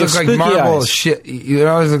 Your eyes look like marble shit. Your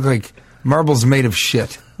eyes look like marbles made of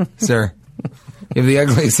shit, sir. You have the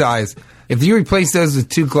ugliest eyes. If you replace those with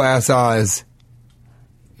two glass eyes,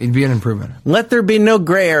 it'd be an improvement. Let there be no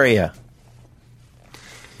gray area.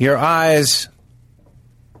 Your eyes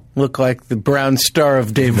look like the brown Star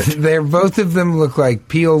of David. Both of them look like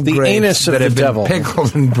peeled grapes anus of that the have devil. been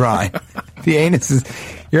pickled in brine. The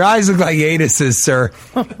anuses. Your eyes look like anuses, sir,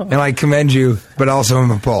 and I commend you, but also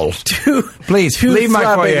I'm appalled. Please, leave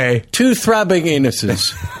my foyer. Two throbbing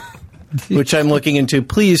anuses, which I'm looking into.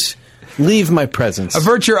 Please, leave my presence.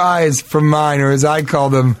 Avert your eyes from mine, or as I call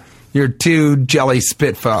them, your two jelly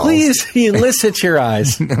spitfalls. Please elicit your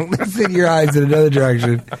eyes. Elicit your eyes in another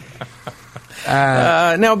direction.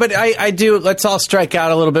 No, but I do. Let's all strike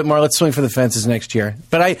out a little bit more. Let's swing for the fences next year.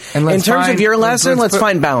 But in terms of your lesson, let's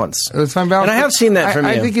find balance. Let's find balance. And I have seen that from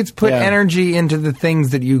you. I think it's put energy into the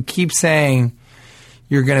things that you keep saying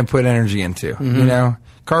you're going to put energy into. Mm-hmm.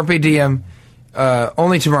 Carpe diem.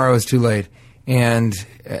 Only tomorrow is too late. And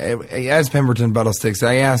as Pemberton Buttlesticks,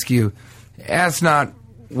 I ask you, ask not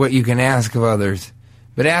what you can ask of others,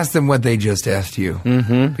 but ask them what they just asked you.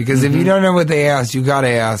 Mm-hmm. Because if you don't know what they asked, you got to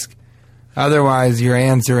ask. Otherwise, you're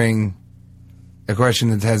answering a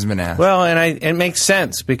question that hasn't been asked. Well, and it makes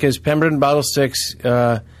sense because Pemberton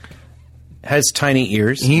Bottlesticks has tiny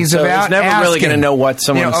ears. He's never asking, really going to know what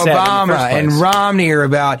someone said. Obama and Romney are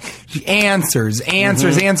about answers. How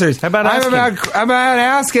about asking? I'm about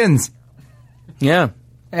askins. Yeah.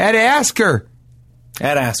 Ed Asker.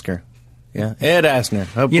 Ed Asker. Yeah. Ed Asner.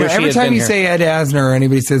 Every time you say Ed Asner or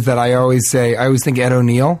anybody says that, I always think Ed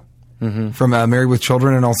O'Neill. Mm-hmm. From Married with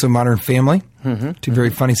Children and also Modern Family. Mm-hmm. Two very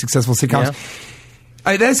funny, successful sitcoms.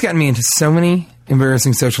 Yeah. That's gotten me into so many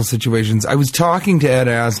embarrassing social situations. I was talking to Ed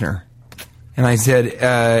Asner, and I said,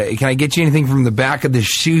 can I get you anything from the back of the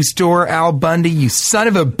shoe store, Al Bundy? You son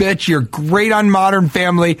of a bitch, you're great on Modern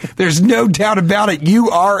Family. There's no doubt about it. You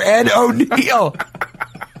are Ed O'Neill.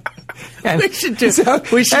 And Ed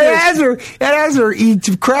Asner, he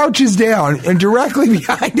crouches down, and directly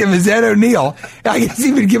behind him is Ed O'Neill. I guess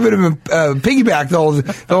he's been giving him a piggyback the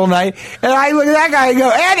whole night. And I look at that guy and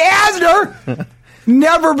go, Ed Asner!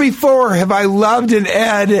 Never before have I loved an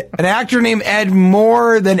actor named Ed,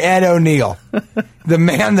 more than Ed O'Neill. The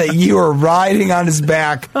man that you are riding on his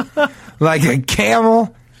back like a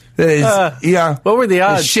camel. That is, what were the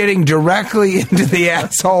odds? Shitting directly into the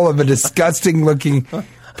asshole of a disgusting-looking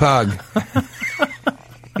pug.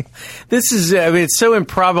 This is, I mean, it's so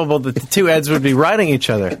improbable that the two Eds would be riding each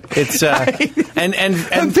other. It's, and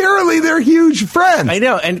apparently they're huge friends. I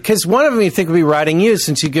know, and because one of them you think would be riding you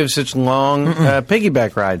since you give such long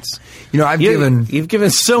piggyback rides. You know, you've given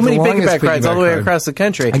so many piggyback rides all the way across the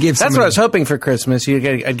country. That's what I was hoping for Christmas.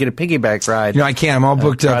 I'd get a piggyback ride. You know, I can't. I'm all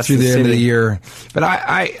booked up through the end of the year. But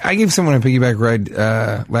I gave someone a piggyback ride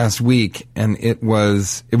last week, and it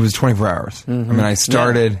was 24 hours. I mean, I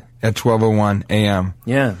started at 12:01 a.m.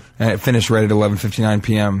 Yeah. And it finished right at 11:59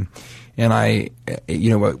 p.m. And I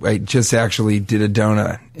just actually did a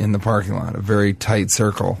donut in the parking lot, a very tight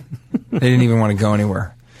circle. They didn't even want to go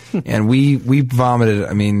anywhere. And we vomited,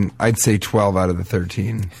 I mean, I'd say 12 out of the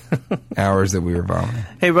 13 hours that we were vomiting.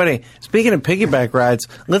 Hey, buddy, speaking of piggyback rides,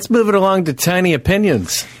 let's move it along to Tiny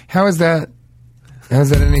Opinions. How is that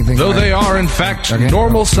anything? Though they are, in fact,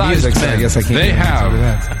 normal-sized men, I guess I can't they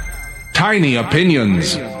have tiny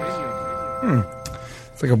opinions.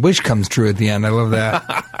 It's like a wish comes true at the end. I love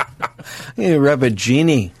that. You rub a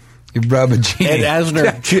genie. You rub a genie. Ed Asner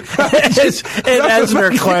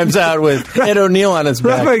climbs out with Ed O'Neill on his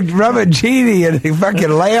back. Rub a genie and a fucking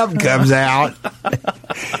lamp comes out. Ed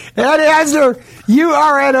Asner, you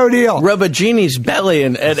are Ed O'Neill. Rub a genie's belly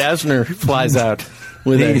and Ed Asner flies out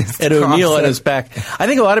with Ed O'Neill on his back. I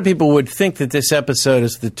think a lot of people would think that this episode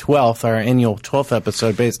is the 12th, our annual 12th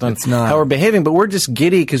episode based on how we're behaving, but we're just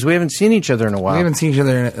giddy because we haven't seen each other in a while. We haven't seen each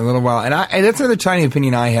other in a little while. And that's another tiny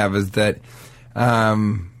opinion I have is that,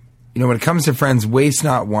 you know, when it comes to friends, waste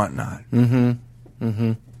not, want not.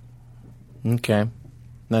 Okay.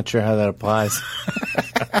 Not sure how that applies.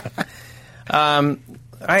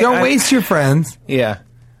 Don't waste your friends. Yeah.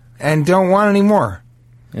 And don't want any more.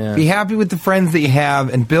 Yeah. Be happy with the friends that you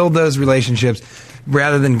have and build those relationships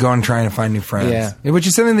rather than going trying to find new friends. Yeah. Which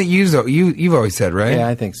is something that you've always said, right? Yeah,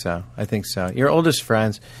 I think so. Your oldest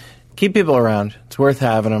friends, keep people around. It's worth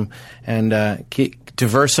having them. And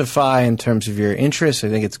diversify in terms of your interests. I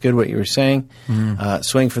think it's good what you were saying.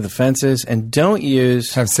 Swing for the fences. And don't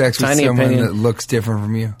have sex with someone that looks different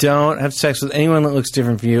from you. Don't have sex with anyone that looks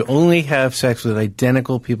different from you. Only have sex with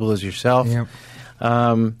identical people as yourself. Yep.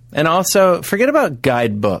 And also, forget about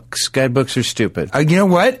guidebooks. Guidebooks are stupid. You know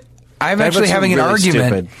what? I'm actually having an argument.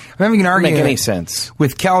 Stupid. I'm having an argument. Make any sense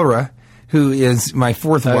with Kelra, who is my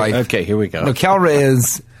fourth wife. Okay, here we go. No, Kelra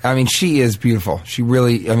is. I mean, she is beautiful. She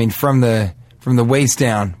really. I mean, from the waist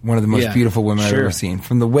down, one of the most beautiful women I've ever seen.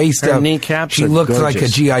 From the waist up, kneecaps she looked like a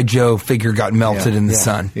G.I. Joe figure got melted in the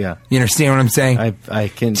sun. Yeah, you understand what I'm saying? I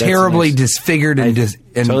can. Terribly disfigured and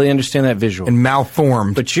totally understand that visual and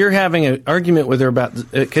malformed. But you're having an argument with her about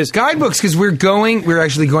because guidebooks. Because we're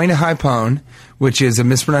actually going to Haipon, which is a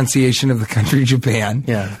mispronunciation of the country Japan.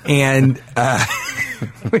 Yeah, and.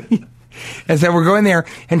 And so we're going there,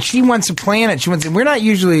 and she wants to plan it. We're not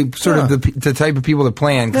usually sort of the type of people that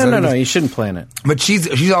plan. No, you shouldn't plan it. But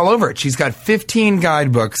she's all over it. She's got 15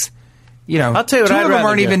 guidebooks. You know, I'll tell you what, two I'd of them rather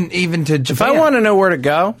aren't do. even to Japan. If I want to know where to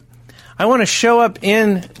go, I want to show up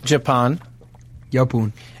in Japan.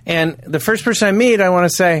 Yapun. And the first person I meet, I want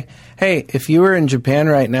to say, hey, if you were in Japan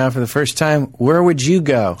right now for the first time, where would you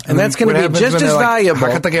go? And that's going to be just as valuable.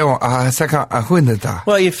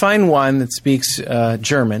 Well, you find one that speaks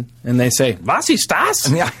German, and they say, Was ist das?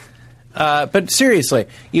 Yeah. But seriously,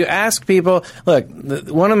 you ask people, look,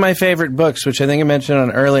 one of my favorite books, which I think I mentioned on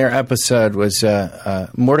an earlier episode, was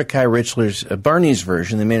Mordecai Richler's Barney's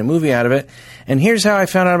version. They made a movie out of it. And here's how I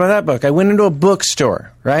found out about that book. I went into a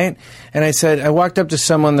bookstore, right? And I walked up to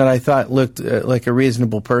someone that I thought looked like a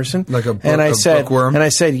reasonable person. Like a bookworm? And I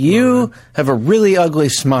said, you have a really ugly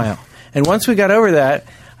smile. And once we got over that,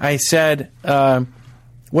 I said,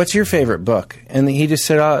 what's your favorite book? And he just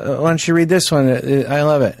said, why don't you read this one? I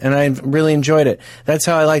love it. And I really enjoyed it. That's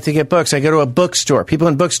how I like to get books. I go to a bookstore. People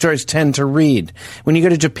in bookstores tend to read. When you go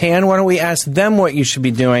to Japan, why don't we ask them what you should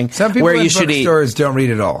be doing, Some people where in you should eat? Bookstores don't read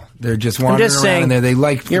at all. They're just wandering around in there. They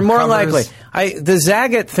like you're more covers. likely. The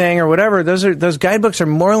Zagat thing or whatever, those guidebooks are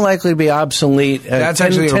more likely to be obsolete that's 10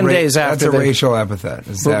 actually days after. That's a racial epithet.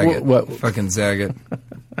 Zagat. What? Fucking Zagat.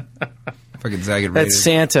 Fucking Zagat. That's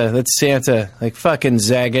Santa. Like fucking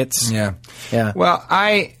Zagats. Yeah. Well,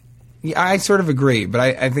 I sort of agree, but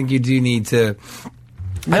I think you do need to.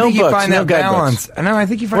 No I think books, you find no that balance. No, I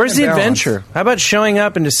think you find. Where's that the balance. adventure? How about showing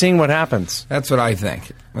up and just seeing what happens? That's what I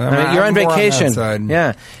think. You're on vacation.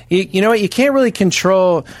 Yeah. You know what? You can't really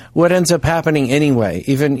control what ends up happening anyway.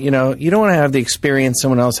 Even, you don't want to have the experience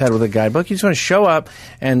someone else had with a guidebook. You just want to show up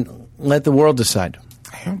and let the world decide.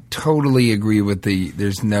 I don't totally agree with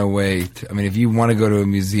there's no way if you want to go to a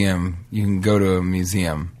museum, you can go to a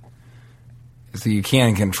museum. So you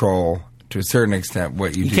can control, to a certain extent,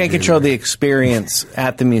 what you do. You can't control the experience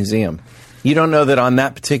at the museum. You don't know that on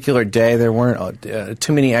that particular day there weren't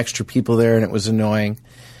too many extra people there and it was annoying.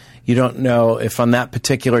 You don't know if on that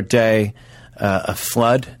particular day a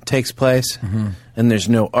flood takes place and there's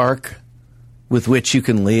no ark with which you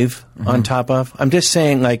can leave on top of. I'm just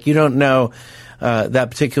saying, like, you don't know that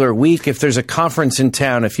particular week if there's a conference in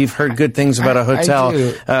town, if you've heard good things about a hotel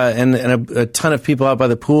and a ton of people out by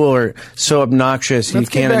the pool are so obnoxious you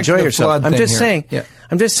can't enjoy yourself. I'm just saying. Yeah.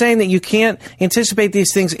 I'm just saying that you can't anticipate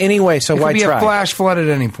these things anyway, so why try? It could be a flash flood at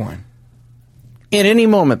any point. At any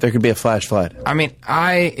moment, there could be a flash flood. I mean,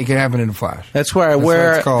 it could happen in a flash. That's why I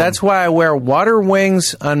wear water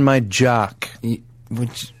wings on my jock.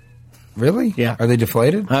 Which, really? Yeah. Are they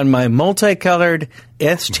deflated? On my multicolored,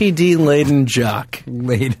 STD-laden jock.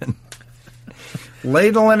 Ladling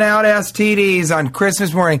out STDs on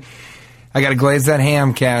Christmas morning. I got to glaze that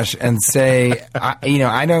ham, Cash, and say,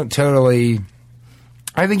 I don't totally.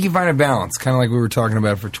 I think you find a balance, kind of like we were talking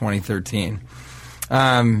about for 2013.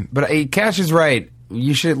 But Cash is right.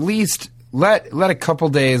 You should at least let a couple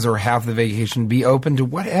days or half the vacation be open to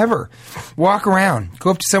whatever. Walk around. Go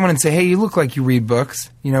up to someone and say, hey, you look like you read books.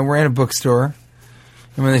 We're in a bookstore.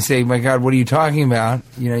 And when they say, my God, what are you talking about?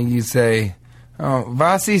 You say, oh,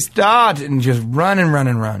 was ist das? And just run and run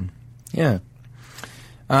and run. Yeah.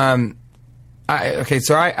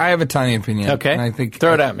 So I have a tiny opinion. Okay. And I think,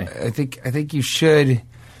 throw it at me. I think you should,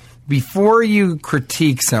 before you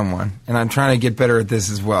critique someone, and I'm trying to get better at this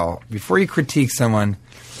as well, before you critique someone,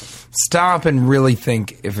 stop and really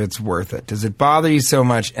think if it's worth it. Does it bother you so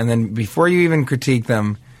much? And then before you even critique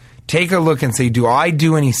them, take a look and say, do I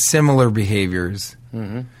do any similar behaviors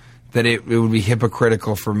that it would be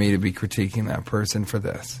hypocritical for me to be critiquing that person for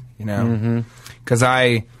this? Because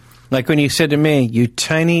like when you said to me, you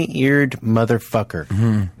tiny-eared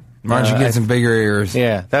motherfucker. Why don't you get some bigger ears?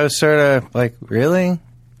 Yeah, that was sort of like, really?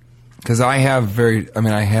 Because I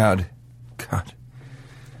had, God.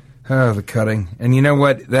 Oh, the cutting. And you know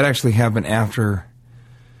what? That actually happened after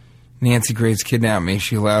Nancy Grace kidnapped me.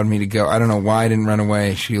 She allowed me to go. I don't know why I didn't run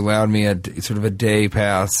away. She allowed me sort of a day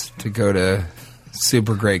pass to go to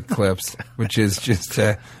Super Great Clips, which is just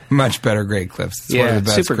much better Great Clips. It's one of the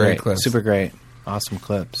best super great clips. Super great. Awesome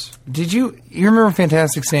clips. Did you remember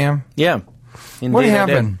Fantastic Sam? Yeah. Indeed, what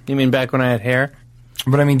happened? You mean back when I had hair?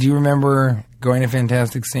 But I mean, do you remember going to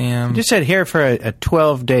Fantastic Sam? I just had hair for a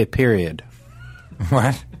 12-day period.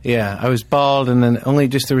 What? Yeah, I was bald, and then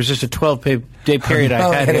there was just a 12-day period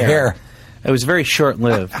I had hair. It was very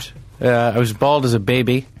short-lived. I was bald as a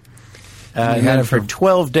baby. And then for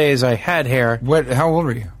 12 days I had hair. How old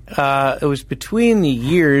were you? It was between the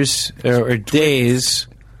years or days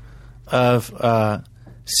of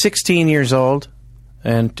 16 years old,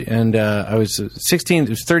 and I was 16. It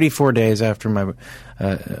was 34 days after my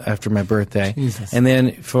birthday, Jesus. And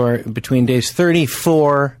then for between days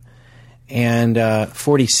 34 and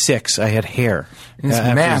 46, I had hair. This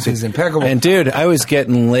math is impeccable. And dude, I was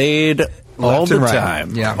getting laid all the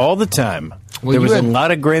time. Yeah, all the time. Well, there was a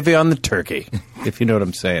lot of gravy on the turkey, if you know what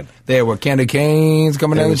I'm saying. There were candy canes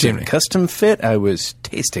coming down the chimney. Custom fit. I was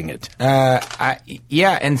tasting it.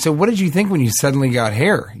 Yeah, and so what did you think when you suddenly got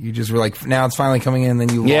hair? You just were like, now it's finally coming in, and then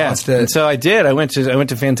you lost it. And so I did. I went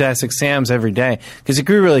to Fantastic Sam's every day because it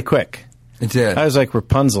grew really quick. It did. I was like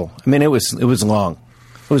Rapunzel. I mean, it was long.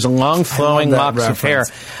 It was a long, flowing locks of hair.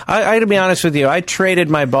 I to be honest with you, I traded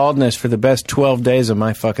my baldness for the best 12 days of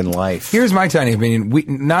my fucking life. Here's my tiny opinion.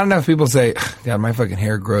 Not enough people say, God, my fucking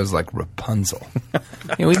hair grows like Rapunzel.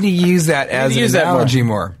 We need to use that as an analogy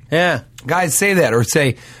more. Yeah. Guys say that or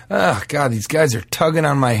say, oh, God, these guys are tugging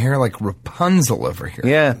on my hair like Rapunzel over here.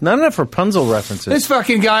 Yeah, not enough Rapunzel references. This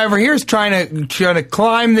fucking guy over here is trying to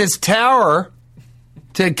climb this tower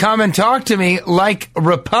to come and talk to me like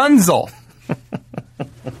Rapunzel.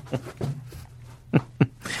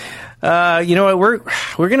 You know what?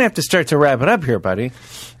 We're gonna have to start to wrap it up here, buddy.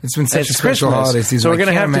 It's been such a special holiday season. So we're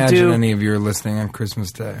gonna have to do. Any of you are listening on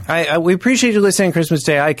Christmas Day. We appreciate you listening on Christmas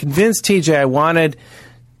Day. I convinced TJ I wanted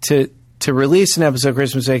to release an episode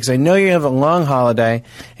Christmas Day because I know you have a long holiday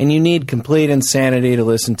and you need complete insanity to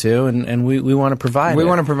listen to, and we want to provide. We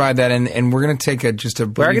want to provide that, and we're going to take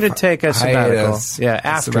we're going to take a sabbatical. Hiatus. Yeah,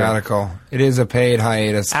 after sabbatical. It is a paid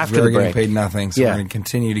hiatus. After we're the break. getting paid nothing, so we're going to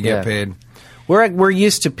continue to get paid. We're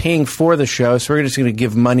used to paying for the show, so we're just going to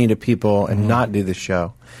give money to people and not do the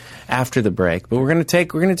show after the break. But we're going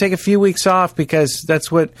to take a few weeks off because that's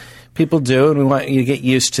what people do, and we want you to get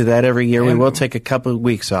used to that every year. We will take a couple of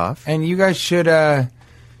weeks off. And you guys should,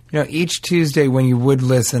 each Tuesday when you would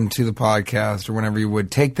listen to the podcast or whenever you would,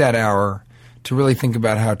 take that hour to really think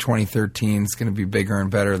about how 2013 is going to be bigger and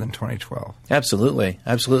better than 2012. Absolutely.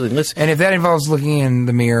 Listen. And if that involves looking in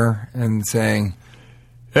the mirror and saying,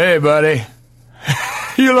 Hey, buddy.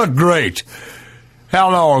 You look great. How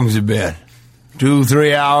long has it been?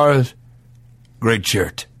 2-3 hours? Great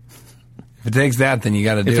shirt. If it takes that, then you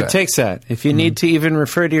got to do it. If it takes that. If you need to even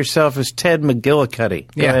refer to yourself as Ted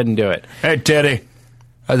McGillicuddy, go ahead and do it. Hey, Teddy.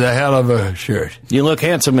 That's a hell of a shirt. You look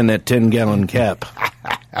handsome in that 10-gallon cap.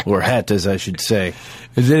 Or hat, as I should say.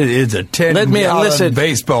 It's a 10-gallon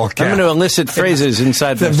baseball cap. I'm going to elicit phrases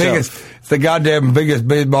inside myself. It's the goddamn biggest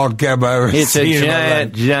baseball cap I've ever It's seen. a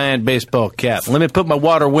giant baseball cap. Let me put my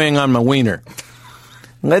water wing on my wiener.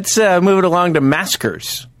 Let's move it along to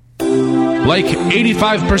maskers. Like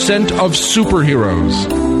 85% of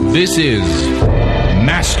superheroes, this is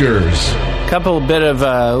Maskers. Couple bit of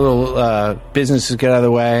little businesses get out of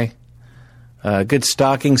the way. Good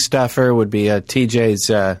stocking stuffer would be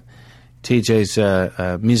TJ's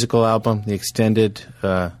musical album, the extended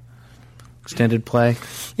play.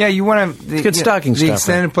 Yeah, you want to... Good stocking stuffer. The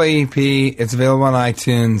extended play EP, it's available on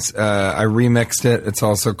iTunes. I remixed it. It's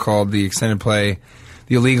also called the extended play...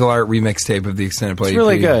 The illegal art remix tape of the extended play. It's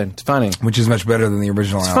really good. It's funny. Which is much better than the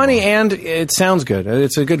original album. It's funny and it sounds good.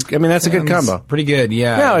 It's a good, that's a good combo. Pretty good,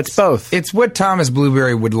 yeah. No, it's both. It's what Thomas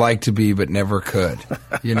Blueberry would like to be but never could,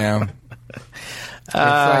 you know?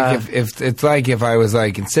 It's like if I was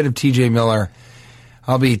like, instead of TJ Miller,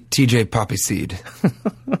 I'll be TJ Poppy Seed.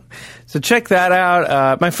 So check that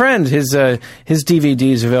out. My friend, his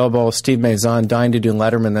DVD is available. Steve Maison, Dying to Do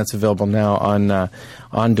Letterman. That's available now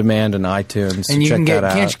on demand and iTunes. And you check can get,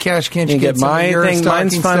 that out. Can't you get my thing?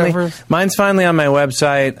 Mine's finally on my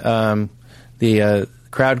website. The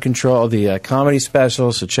Crowd Control, the comedy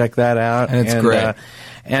special. So check that out. And it's great.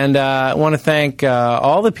 And I want to thank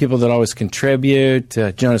all the people that always contribute.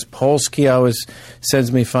 Jonas Polsky always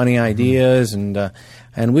sends me funny ideas, and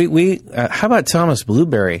we how about Thomas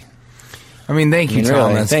Blueberry? I mean, thank you,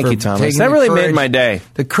 Thomas. Really, thank you, Thomas. That really made my day.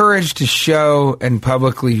 The courage to show and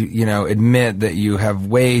publicly, admit that you have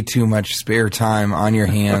way too much spare time on your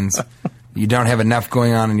hands. You don't have enough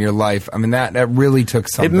going on in your life. I mean, that really took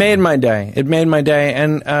something. It made my day.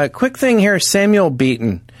 And quick thing here, Samuel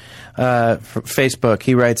Beaton. For Facebook,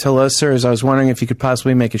 he writes, "Hello, sirs. I was wondering if you could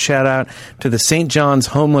possibly make a shout out to the St. John's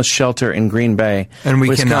homeless shelter in Green Bay, and we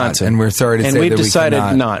Wisconsin. Cannot. And we're sorry to say that we cannot. And we've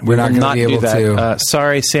decided not. We're not going to be able to.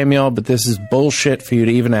 Sorry, Samuel, but this is bullshit for you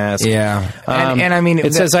to even ask. Yeah, and I mean,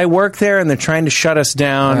 it says I work there, and they're trying to shut us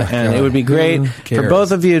down, and it would be great for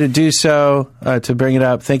both of you to do so to bring it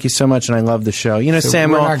up. Thank you so much, and I love the show.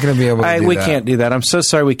 Samuel, we're not going to be able to do we that. can't do that. I'm so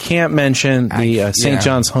sorry. We can't mention the St.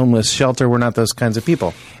 John's homeless shelter. We're not those kinds of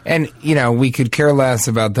people. And, we could care less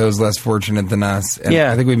about those less fortunate than us. And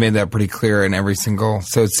I think we made that pretty clear in every single.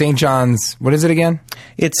 So St. John's, what is it again?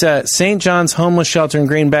 It's St. John's homeless shelter in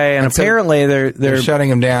Green Bay, and apparently they're shutting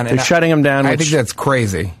them down. They're shutting them down. I think that's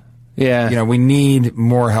crazy. Yeah. We need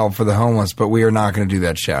more help for the homeless, but we are not going to do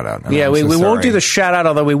that shout out. We won't do the shout out,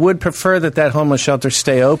 although we would prefer that homeless shelter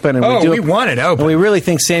stay open. And we want it open. And we really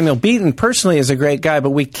think Samuel Beaton personally is a great guy,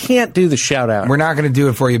 but we can't do the shout out. We're not going to do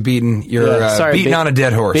it for you, Beaton. You're beating on a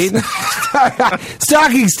dead horse. Beaton?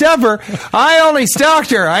 Stocking stuffer. I only stalked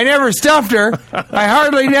her. I never stuffed her. I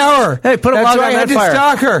hardly know her. Hey, put a log on that fire. I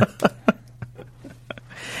had to stalk her.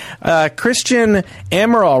 Christian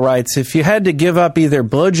Amaral writes, if you had to give up either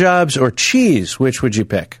blowjobs or cheese, which would you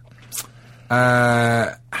pick?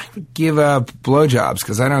 I would give up blowjobs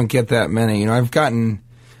because I don't get that many. I've gotten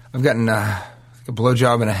a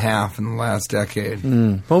blowjob and a half in the last decade.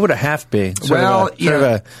 What would a half be?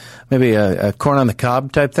 Maybe a corn on the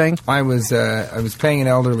cob type thing? I was paying an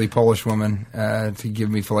elderly Polish woman to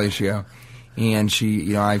give me fellatio. And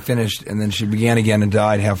she, I finished, and then she began again and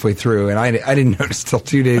died halfway through. And I didn't notice till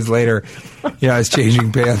 2 days later. I was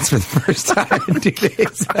changing pants for the first time in 2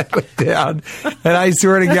 days. I went down, and I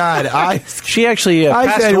swear to God, she actually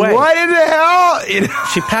passed said, away. What in the hell?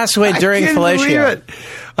 She passed away during fellatio.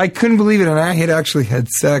 I couldn't believe it, and I had actually had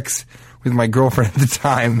sex with my girlfriend at the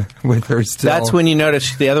time with her still. That's when you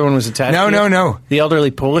noticed the other one was attached to you? No. The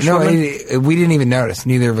elderly Polish woman? We didn't even notice.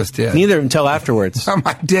 Neither of us did. Neither until afterwards.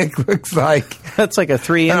 My dick looks like... That's like a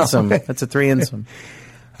 3-insome. That's a 3-insome.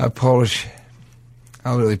 A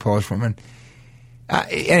elderly Polish woman.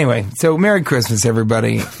 Anyway, so Merry Christmas,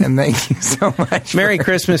 everybody, and thank you so much. Merry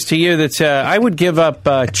Christmas to you. I would give up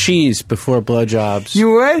cheese before blowjobs.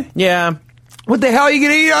 You would? Yeah. What the hell are you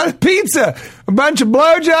going to eat on a pizza? A bunch of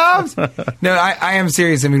blowjobs? No, I am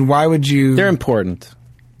serious. I mean, why would you... They're important.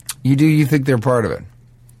 You think they're part of it?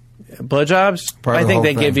 Blowjobs? I think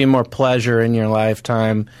they give you more pleasure in your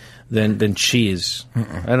lifetime than cheese.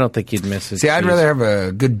 I don't think you'd miss it. See, I'd rather have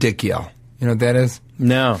a good dick yell. You know what that is?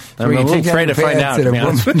 No, I'm Where a you little take down afraid your to find pants out. and To a be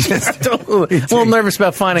honest woman with you. just- a little nervous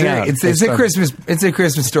about finding out. It's That's a fun. Christmas. It's a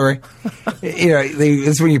Christmas story.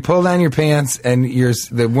 It's when you pull down your pants and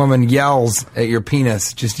the woman yells at your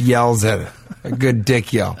penis. Just yells at it. A good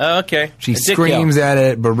dick yell. Oh, okay. She A dick screams yell. at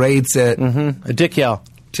it, berates it. Mm-hmm. A dick yell.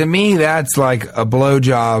 To me, that's like a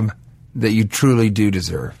blowjob that you truly do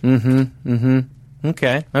deserve.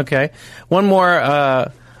 Okay. One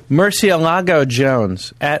more. Murcielago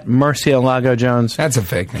Jones at Murcielago Jones. That's a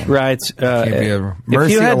fake name. Right.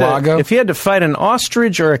 Murcielago? If you had to fight an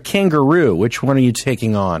ostrich or a kangaroo, which one are you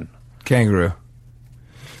taking on? Kangaroo.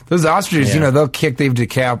 Those ostriches, Yeah. they'll kick. They'll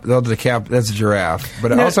decap. That's a giraffe.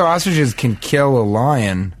 But also, ostriches can kill a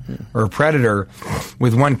lion or a predator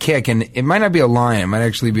with one kick, and it might not be a lion. It might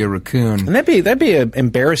actually be a raccoon. And that'd be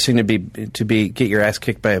embarrassing to get your ass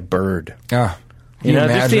kicked by a bird. Oh, You know, just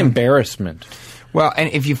the imagine? embarrassment. Well, and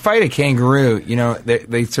if you fight a kangaroo,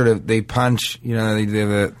 they punch. They do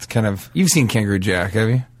the kind of. You've seen Kangaroo Jack, have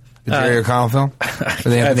you? The Jerry O'Connell film? With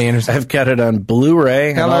Anthony Anderson? I've got it on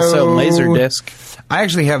Blu-ray and also Laserdisc. I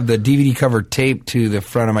actually have the DVD cover taped to the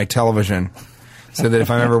front of my television, so that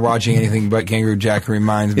if I'm ever watching anything but Kangaroo Jack, it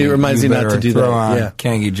reminds me. It reminds you not better to do throw that, on yeah.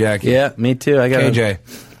 Kangaroo Jack. Yeah, me too. I got KJ.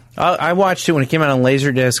 I watched it when it came out on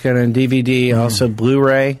Laserdisc and on DVD, also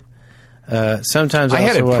Blu-ray. Sometimes I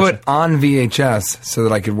had it also put watch on VHS so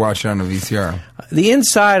that I could watch it on a VCR. the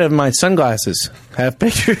inside of my sunglasses have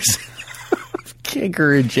pictures of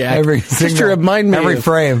Kangaroo Jack. Just to remind me every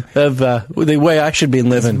frame of the way I should be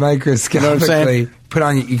living. microscopically You know what I'm saying? put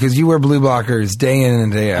on because you wear blue blockers day in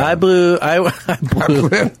and day out.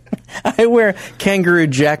 I wear Kangaroo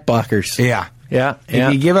Jack blockers. Yeah. Yeah.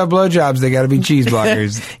 If you give up blowjobs, they got to be cheese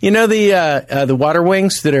blockers. You know the water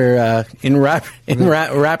wings that are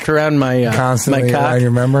wrapped around my Constantly my cock, around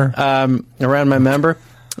your member? around my member.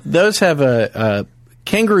 Those have a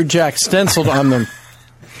Kangaroo Jack stenciled on them.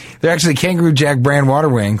 They're actually Kangaroo Jack brand water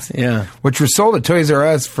wings. Yeah. Which were sold at Toys R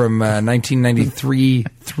Us from 1993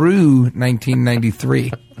 through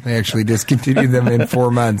 1993. They actually discontinued them in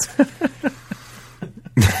 4 months.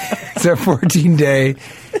 It's a 14-day.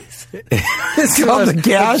 It's called the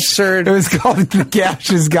Gash. Absurd. It was called the Gash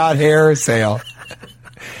Has Got Hair sale.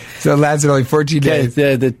 So it lasted only 14 days.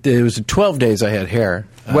 It was 12 days I had hair.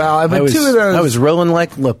 Well, but two of those. I was rolling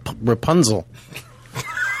like Rapunzel.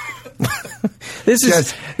 This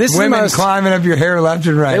is women the most, climbing up your hair left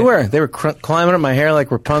and right. They were climbing up my hair like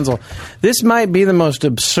Rapunzel. This might be the most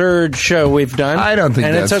absurd show we've done. I don't think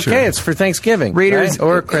and that's it's okay. true. It's for Thanksgiving, Readers- right?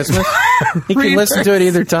 Or Christmas. You can listen to it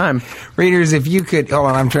either time. Readers, if you could, hold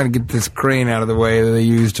on, I'm trying to get this crane out of the way that they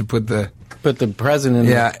use to put the. Put the present in.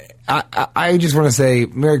 Yeah, I just want to say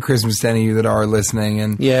Merry Christmas to any of you that are listening,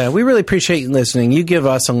 and Yeah, we really appreciate you listening. You give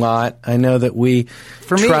us a lot. I know that we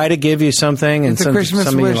me, try to give you something, and it's a some Christmas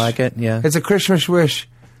of wish. you like it. Yeah, It's a Christmas wish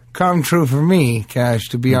come true for me, Cash,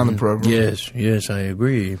 to be on the program. yes, I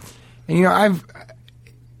agree. And I've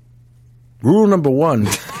Rule number 1: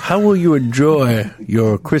 how will you enjoy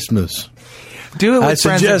your Christmas? do it with I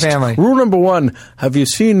friends suggest and family. rule number 1: have you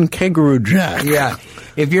seen Kangaroo Jack? Yeah.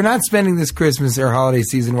 If you're not spending this Christmas or holiday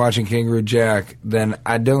season watching Kangaroo Jack, then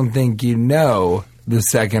I don't think you know the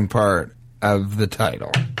second part of the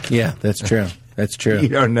title. Yeah, that's true. That's true. You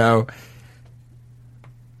don't know.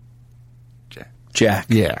 Jack.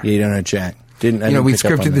 Yeah. You don't know Jack. I didn't We pick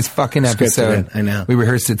up on scripted that. this fucking Scripted episode. it. I know. We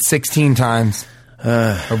rehearsed it 16 times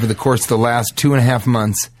over the course of the last 2.5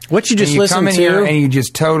 months. What you just and you listened come in to- here and you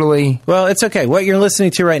just totally. Well, it's okay. What you're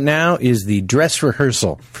listening to right now is the dress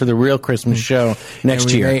rehearsal for the real Christmas show next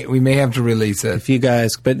and year. we may have to release it. If you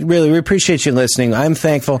guys, but really, we appreciate you listening. I'm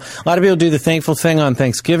thankful. A lot of people do the thankful thing on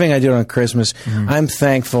Thanksgiving. I do it on Christmas. I'm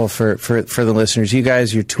thankful for the listeners. You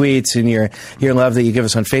guys, your tweets and your love that you give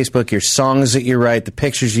us on Facebook, your songs that you write, the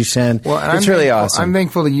pictures you send. And It's I'm really thankful- awesome. I'm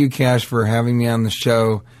thankful to you, Cash, for having me on the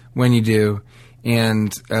show when you do.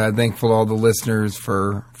 And thankful to all the listeners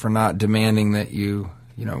for not demanding that you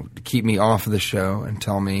keep me off of the show and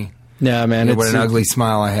tell me No, man, what it's an ugly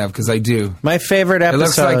smile I have, because I do. my favorite It episode.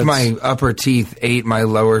 looks like my upper teeth ate my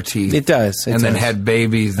lower teeth. It does. It and then does. had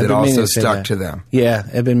babies I've that been meaning also to say stuck that. to them. Yeah,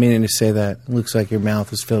 I've been meaning to say that. It looks like your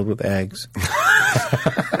mouth is filled with eggs.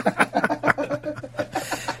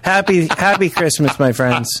 Happy Christmas, my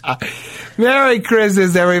friends. Merry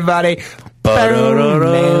Christmas, everybody.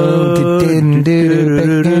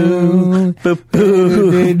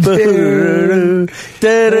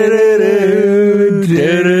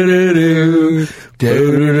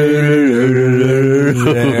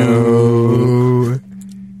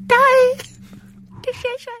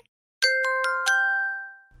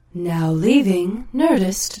 Now leaving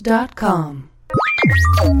Nerdist.com.